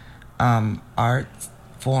diverse art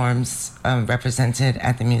forms represented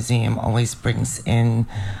at the museum always brings in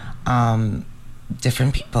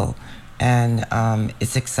different people. And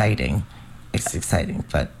it's exciting. It's exciting,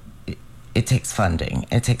 but it takes funding.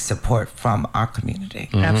 It takes support from our community.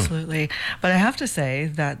 Absolutely. But I have to say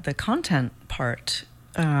that the content part,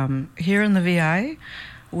 here in the VI,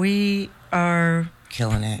 we are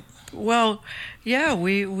killing it. Well, yeah,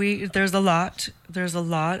 we there's a lot there's a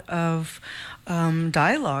lot of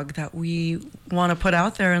dialogue that we want to put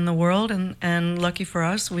out there in the world, and lucky for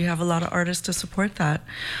us, we have a lot of artists to support that.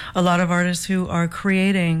 A lot of artists who are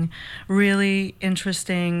creating really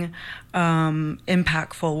interesting,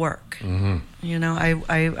 impactful work. You know,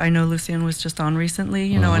 I know Lucien was just on recently,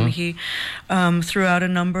 you know, and he threw out a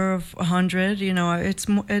number of 100. You know,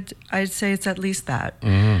 I'd say it's at least that,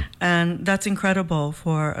 and that's incredible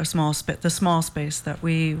for the small space that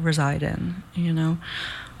we reside in. You know,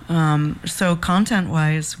 so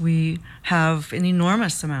content-wise, we have an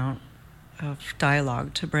enormous amount of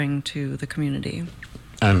dialogue to bring to the community.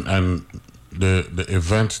 And the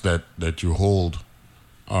events that you hold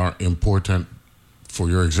are important for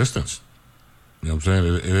your existence. You know what I'm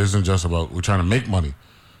saying? It isn't just about we're trying to make money.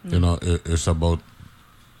 You know, it's about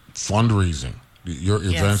fundraising. Your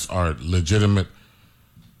events are legitimate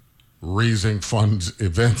raising funds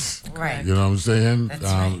events. Right. You know what I'm saying? That's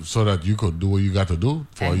right. So that you could do what you got to do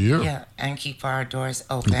for a year. Yeah, and keep our doors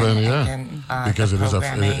open. Because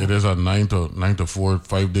it is a 9 to 4,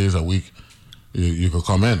 5 days a week. You could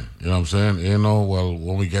come in. You know what I'm saying? You know, well,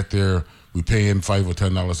 when we get there, we pay in $5 or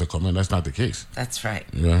 $10 to come in. That's not the case. That's right.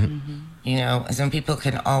 Right? You know, some people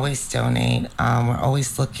can always donate. We're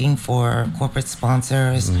always looking for corporate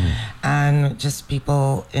sponsors and just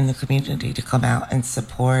people in the community to come out and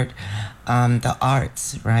support the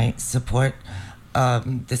arts, right? Support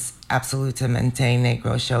this Absolutamente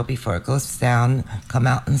Negro show before it goes down. Come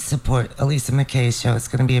out and support Lisa McKay's show. It's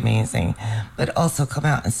going to be amazing. But also come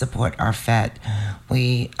out and support our Fed.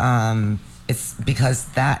 It's because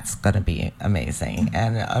that's going to be amazing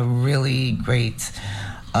and a really great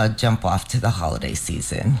jump off to the holiday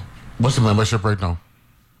season. What's the membership right now?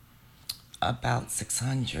 About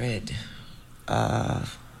 600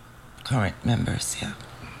 current members, yeah.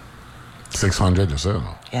 600, you said?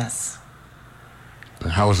 Yes.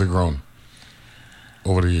 And how has it grown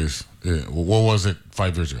over the years? What was it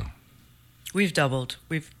 5 years ago? We've doubled.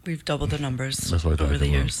 We've doubled the numbers That's what over the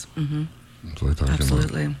years. That's what I'm talking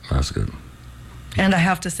Absolutely. about. That's good. And I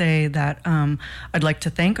have to say that I'd like to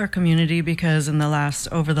thank our community because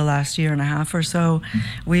over the last year and a half or so,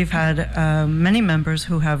 we've had many members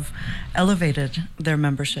who have elevated their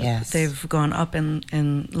membership. Yes. They've gone up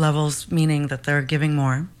in levels, meaning that they're giving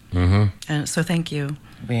more. And so thank you.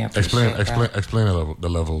 We appreciate Explain the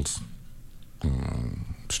levels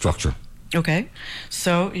structure. Okay.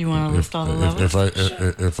 So you want to list all the levels?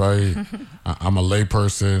 I'm a lay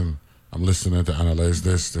person, I'm listening to analyze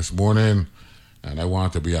this morning, and I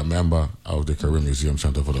want to be a member of the Caribbean Museum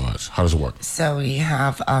Center for the Arts. How does it work? So we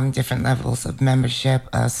have different levels of membership,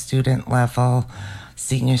 student level,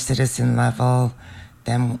 senior citizen level,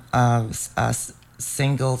 then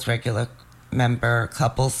singles, regular member,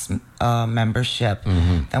 couples membership.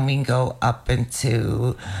 Then we can go up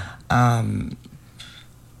into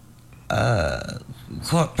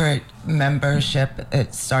corporate membership.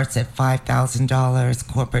 It starts at $5,000.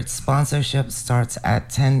 Corporate sponsorship starts at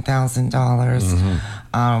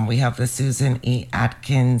 $10,000. We have the Susan E.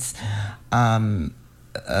 Atkins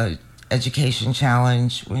Education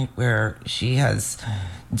Challenge, where she has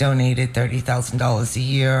donated $30,000 a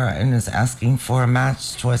year and is asking for a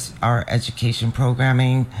match towards our education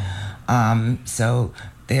programming. So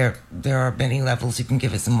there are many levels. You can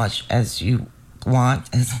give as much as you want,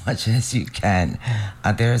 as much as you can.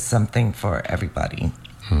 There's something for everybody.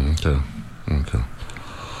 Okay.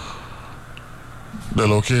 The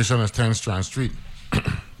location is 10 Strand Street,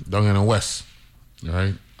 down in the west,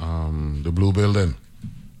 right? The Blue Building,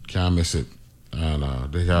 can't miss it. And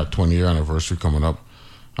they got 20-year anniversary coming up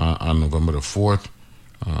on November the 4th.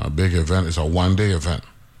 Big event. It's a one-day event,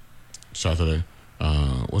 Saturday.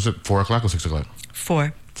 Was it 4 o'clock or 6 o'clock?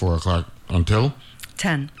 4. 4 o'clock until?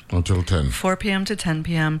 10. Until 10. 4 p.m. to 10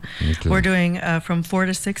 p.m. Okay. We're doing from 4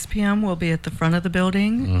 to 6 p.m. We'll be at the front of the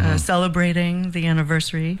building celebrating the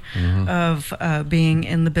anniversary of being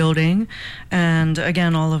in the building. And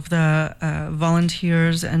again, all of the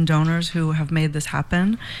volunteers and donors who have made this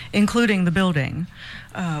happen, including the building,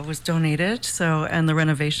 was donated. So, and the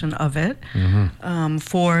renovation of it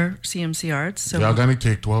for CMC Arts. So y'all got any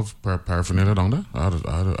Take 12 paraphernalia down there? How do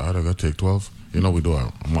I Take 12? You know we do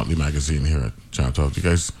a monthly magazine here at Channel 12. You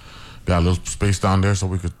guys got a little space down there so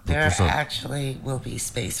we could... There actually will be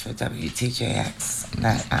space for WTJX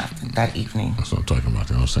that evening. That's what I'm talking about.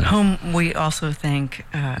 You know what I'm saying? Whom we also thank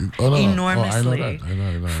enormously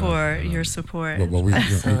for your support. But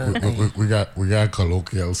we got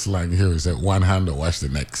colloquial slang here. Is that one hand to wash the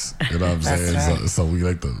next? You know what I'm saying? Right. So we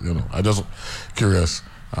like to, I just curious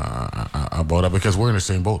about that because we're in the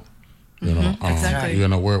same boat. Exactly.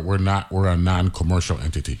 We're a non-commercial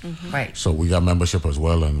entity, right? So we got membership as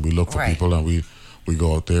well, and we look for people, and we we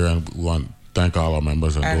go out there and we want to thank all our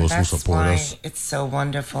members and those who support us. It's so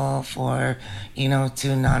wonderful for, two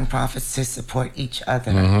nonprofits to support each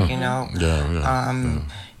other,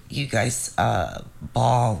 You guys,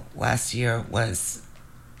 ball last year was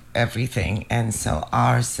everything, and so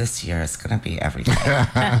ours this year is going to be everything.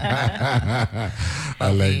 I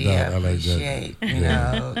like that. Appreciate,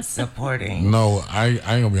 supporting. No, I ain't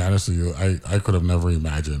gonna be honest with you. I could have never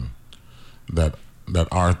imagined that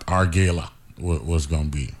our gala was gonna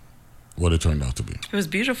be what it turned out to be. It was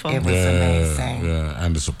beautiful. It was amazing. Yeah,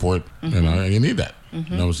 and the support, and you need that. You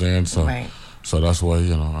know what I'm saying? So. Right. So that's why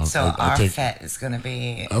our fete is going to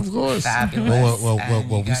be of course fabulous.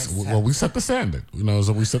 Well, we set the standard,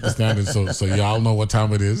 So we set the standard, so y'all know what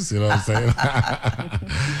time it is, You know what I'm saying,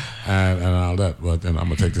 and all that. But I'm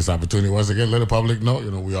gonna take this opportunity once again, let the public know,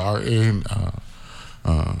 we are in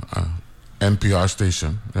NPR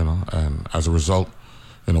station, and as a result,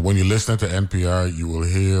 when you listen to NPR, you will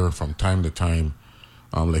hear from time to time,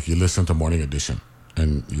 like you listen to Morning Edition,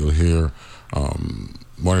 and you'll hear.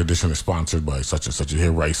 Morning Edition is sponsored by such and such. You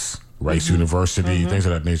hear Rice University, things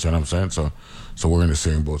of that nature. You know what I'm saying? So we're in the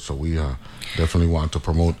same boat. So we definitely want to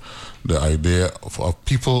promote the idea of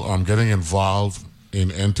people getting involved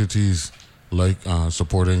in entities like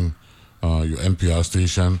supporting your NPR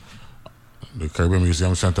station, the Caribbean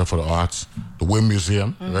Museum Center for the Arts, the WIM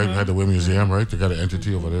Museum, right? We had the WIM Museum, right? They got an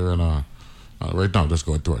entity over there, and right now, just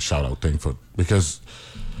going through a shout out thing because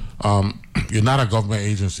you're not a government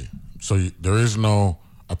agency. So there is no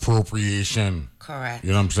appropriation. Correct.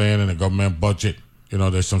 You know what I'm saying? In the government budget.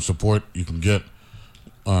 There's some support you can get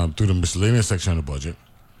through the miscellaneous section of the budget.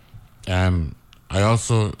 And I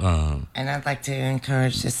also... and I'd like to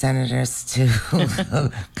encourage the senators to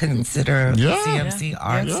consider CMC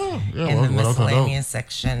Arts in the miscellaneous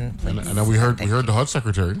section. And then we heard the HUD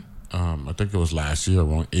secretary, I think it was last year,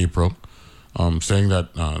 around April, saying that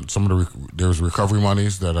there's recovery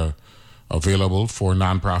monies that are available for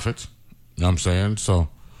nonprofits. You know what I'm saying? So,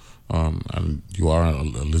 and you are a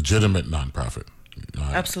legitimate nonprofit.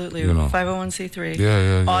 Absolutely. 501c3.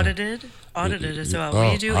 Yeah. Audited as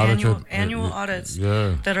well. We do annual audits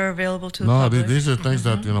that are available to the public. These are things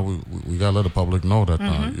that, we got to let the public know that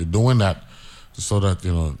you're doing that so that,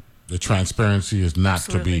 the transparency is not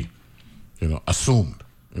to be, assumed.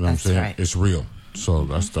 You know what I'm saying? Right. It's real. So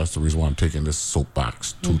that's the reason why I'm taking this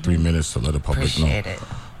soapbox 2-3 minutes to let the public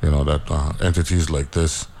know. That entities like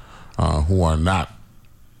this who are not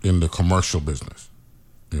in the commercial business,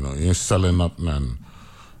 you ain't selling up and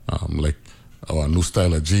like a new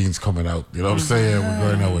style of jeans coming out. You know what I'm saying? We're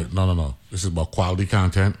going that way. No. This is about quality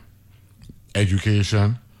content,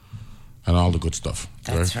 education, and all the good stuff.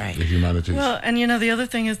 That's right. The humanities. Well, and the other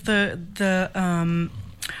thing is the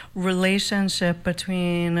relationship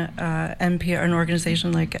between NPR, an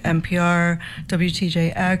organization like NPR,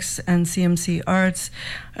 WTJX, and CMC Arts,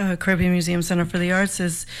 Caribbean Museum Center for the Arts,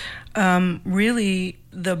 is really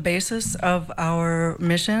the basis of our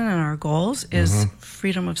mission and our goals is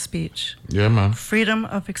freedom of speech. Yeah, man. Freedom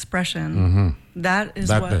of expression. That is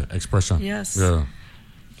what expression. Yes. Yeah.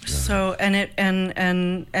 So and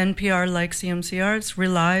NPR, like CMC Arts,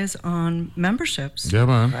 relies on memberships. Yeah,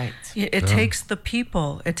 man. Right. It takes the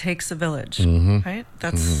people. It takes the village. Right.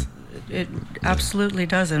 That's it. Absolutely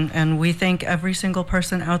does, and we thank every single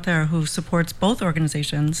person out there who supports both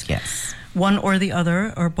organizations. Yes. One or the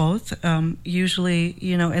other or both. Usually,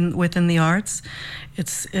 within the arts,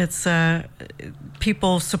 it's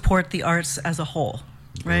people support the arts as a whole,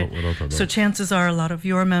 right? So chances are a lot of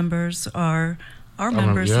your members are our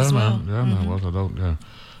members as well. Man. Without a doubt.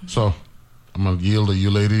 So I'm gonna yield to you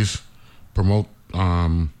ladies. Promote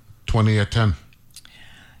 20 at 10.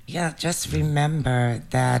 Yeah, just remember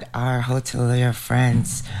that our hotelier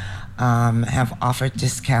friends have offered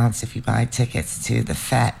discounts if you buy tickets to the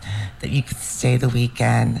fete, that you can stay the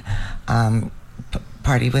weekend,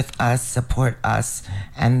 party with us, support us,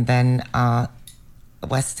 and then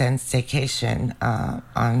West End staycation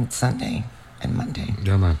on Sunday and Monday.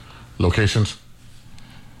 Yeah, man. Locations?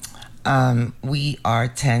 We are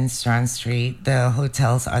 10 Strand Street. The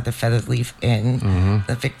hotels are the Feathered Leaf Inn,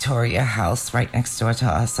 the Victoria House right next door to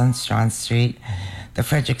us on Strand Street, the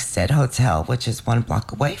Frederickstead Hotel, which is 1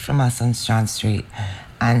 block away from us on Strand Street,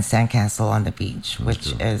 and Sandcastle on the Beach,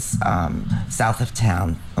 which is south of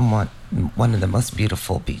town, one of the most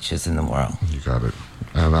beautiful beaches in the world. You got it.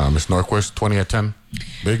 And Ms. Norquist, 20 at 10,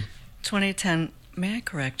 big? 2010, may I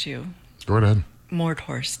correct you? Go ahead.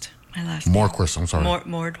 Mordhurst. My last name. Mordhurst, I'm sorry.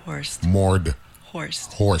 Mordhurst.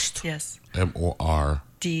 Mordhurst. Horst. Yes.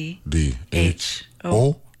 MORDHORST.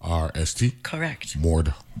 Correct.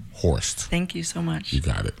 Mordhurst. Thank you so much. You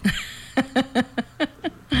got it.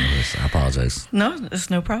 Yes, I apologize. apologize. No, it's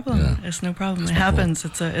no problem. Yeah. It's no problem. It happens.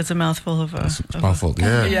 It's a mouthful of a... It's my fault.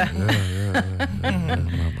 Yeah.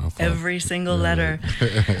 Every single letter.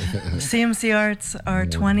 CMC Arts, our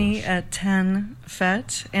 20 at 10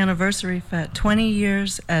 fete, anniversary fete, 20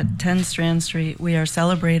 years at 10 Strand Street. We are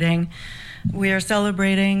celebrating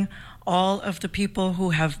all of the people who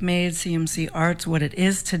have made CMC Arts what it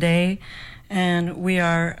is today. And we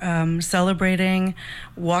are celebrating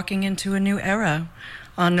walking into a new era.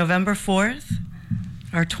 On November 4th,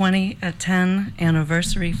 our 20 at 10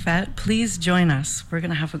 anniversary fete. Please join us. We're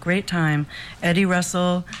going to have a great time. Eddie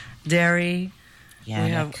Russell, Dairy. Yeah,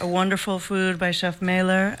 we have a wonderful food by Chef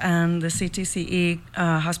Mailer and the CTCE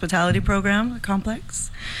hospitality program, the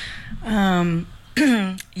complex.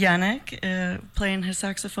 Yannick playing his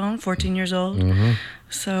saxophone, 14 years old. Mm-hmm.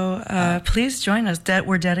 So please join us.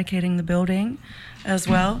 We're dedicating the building as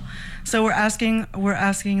well. So we're asking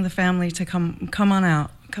the family to come on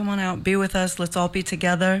out. Come on out, be with us. Let's all be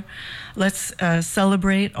together. Let's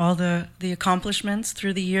celebrate all the accomplishments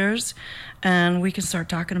through the years, and we can start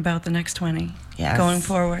talking about the next 20 going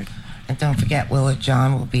forward. And don't forget, Willard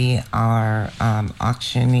John will be our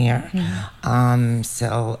auctioneer.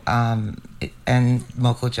 Mm-hmm. And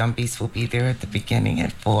Moco Jumbies will be there at the beginning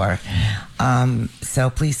at 4. So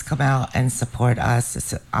please come out and support us.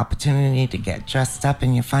 It's an opportunity to get dressed up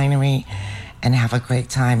in your finery and have a great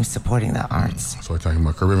time supporting the arts. So we're talking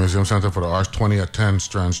about Caribbean Museum Center for the Arts, 20 at 10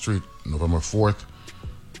 Strand Street, November 4th,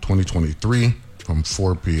 2023, from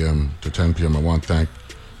 4 p.m. to 10 p.m. I want to thank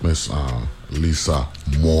Miss Lisa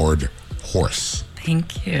Mordhurst.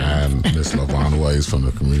 Thank you. And Miss Lavonne Wise from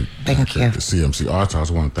the community. Thank you. The CMC Arts. I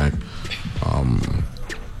also want to thank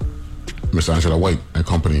Miss Angela White and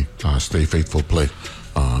company, Stay Faithful Play,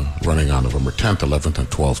 running on November 10th, 11th,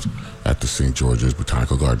 and 12th at the St. George's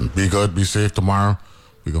Botanical Garden. Be good, be safe tomorrow.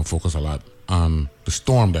 We're going to focus a lot on the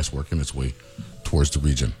storm that's working its way towards the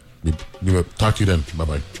region. Talk to you then.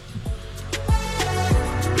 Bye-bye.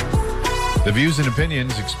 The views and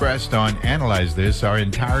opinions expressed on Analyze This are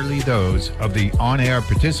entirely those of the on-air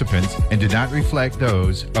participants and do not reflect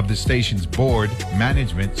those of the station's board,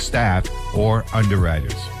 management, staff, or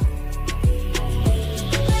underwriters.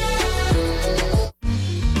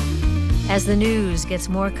 As the news gets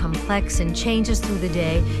more complex and changes through the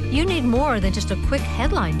day, you need more than just a quick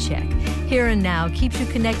headline check. Here and Now keeps you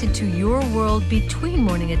connected to your world between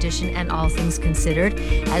Morning Edition and All Things Considered,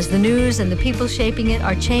 as the news and the people shaping it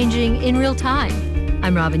are changing in real time.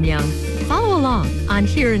 I'm Robin Young. Follow along on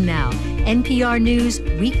Here and Now, NPR News,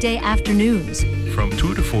 weekday afternoons. From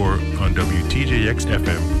 2 to 4 on WTJX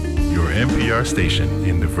FM, your NPR station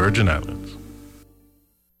in the Virgin Islands.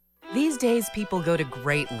 These days, people go to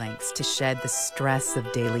great lengths to shed the stress of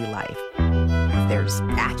daily life. There's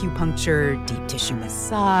acupuncture, deep tissue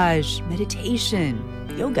massage, meditation,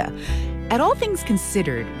 yoga. At All Things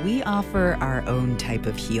Considered, we offer our own type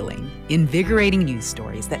of healing, invigorating news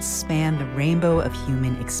stories that span the rainbow of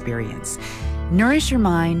human experience. Nourish your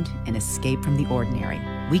mind and escape from the ordinary.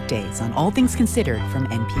 Weekdays on All Things Considered from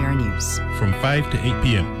NPR News. From 5 to 8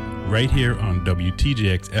 p.m., right here on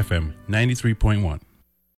WTJX FM 93.1.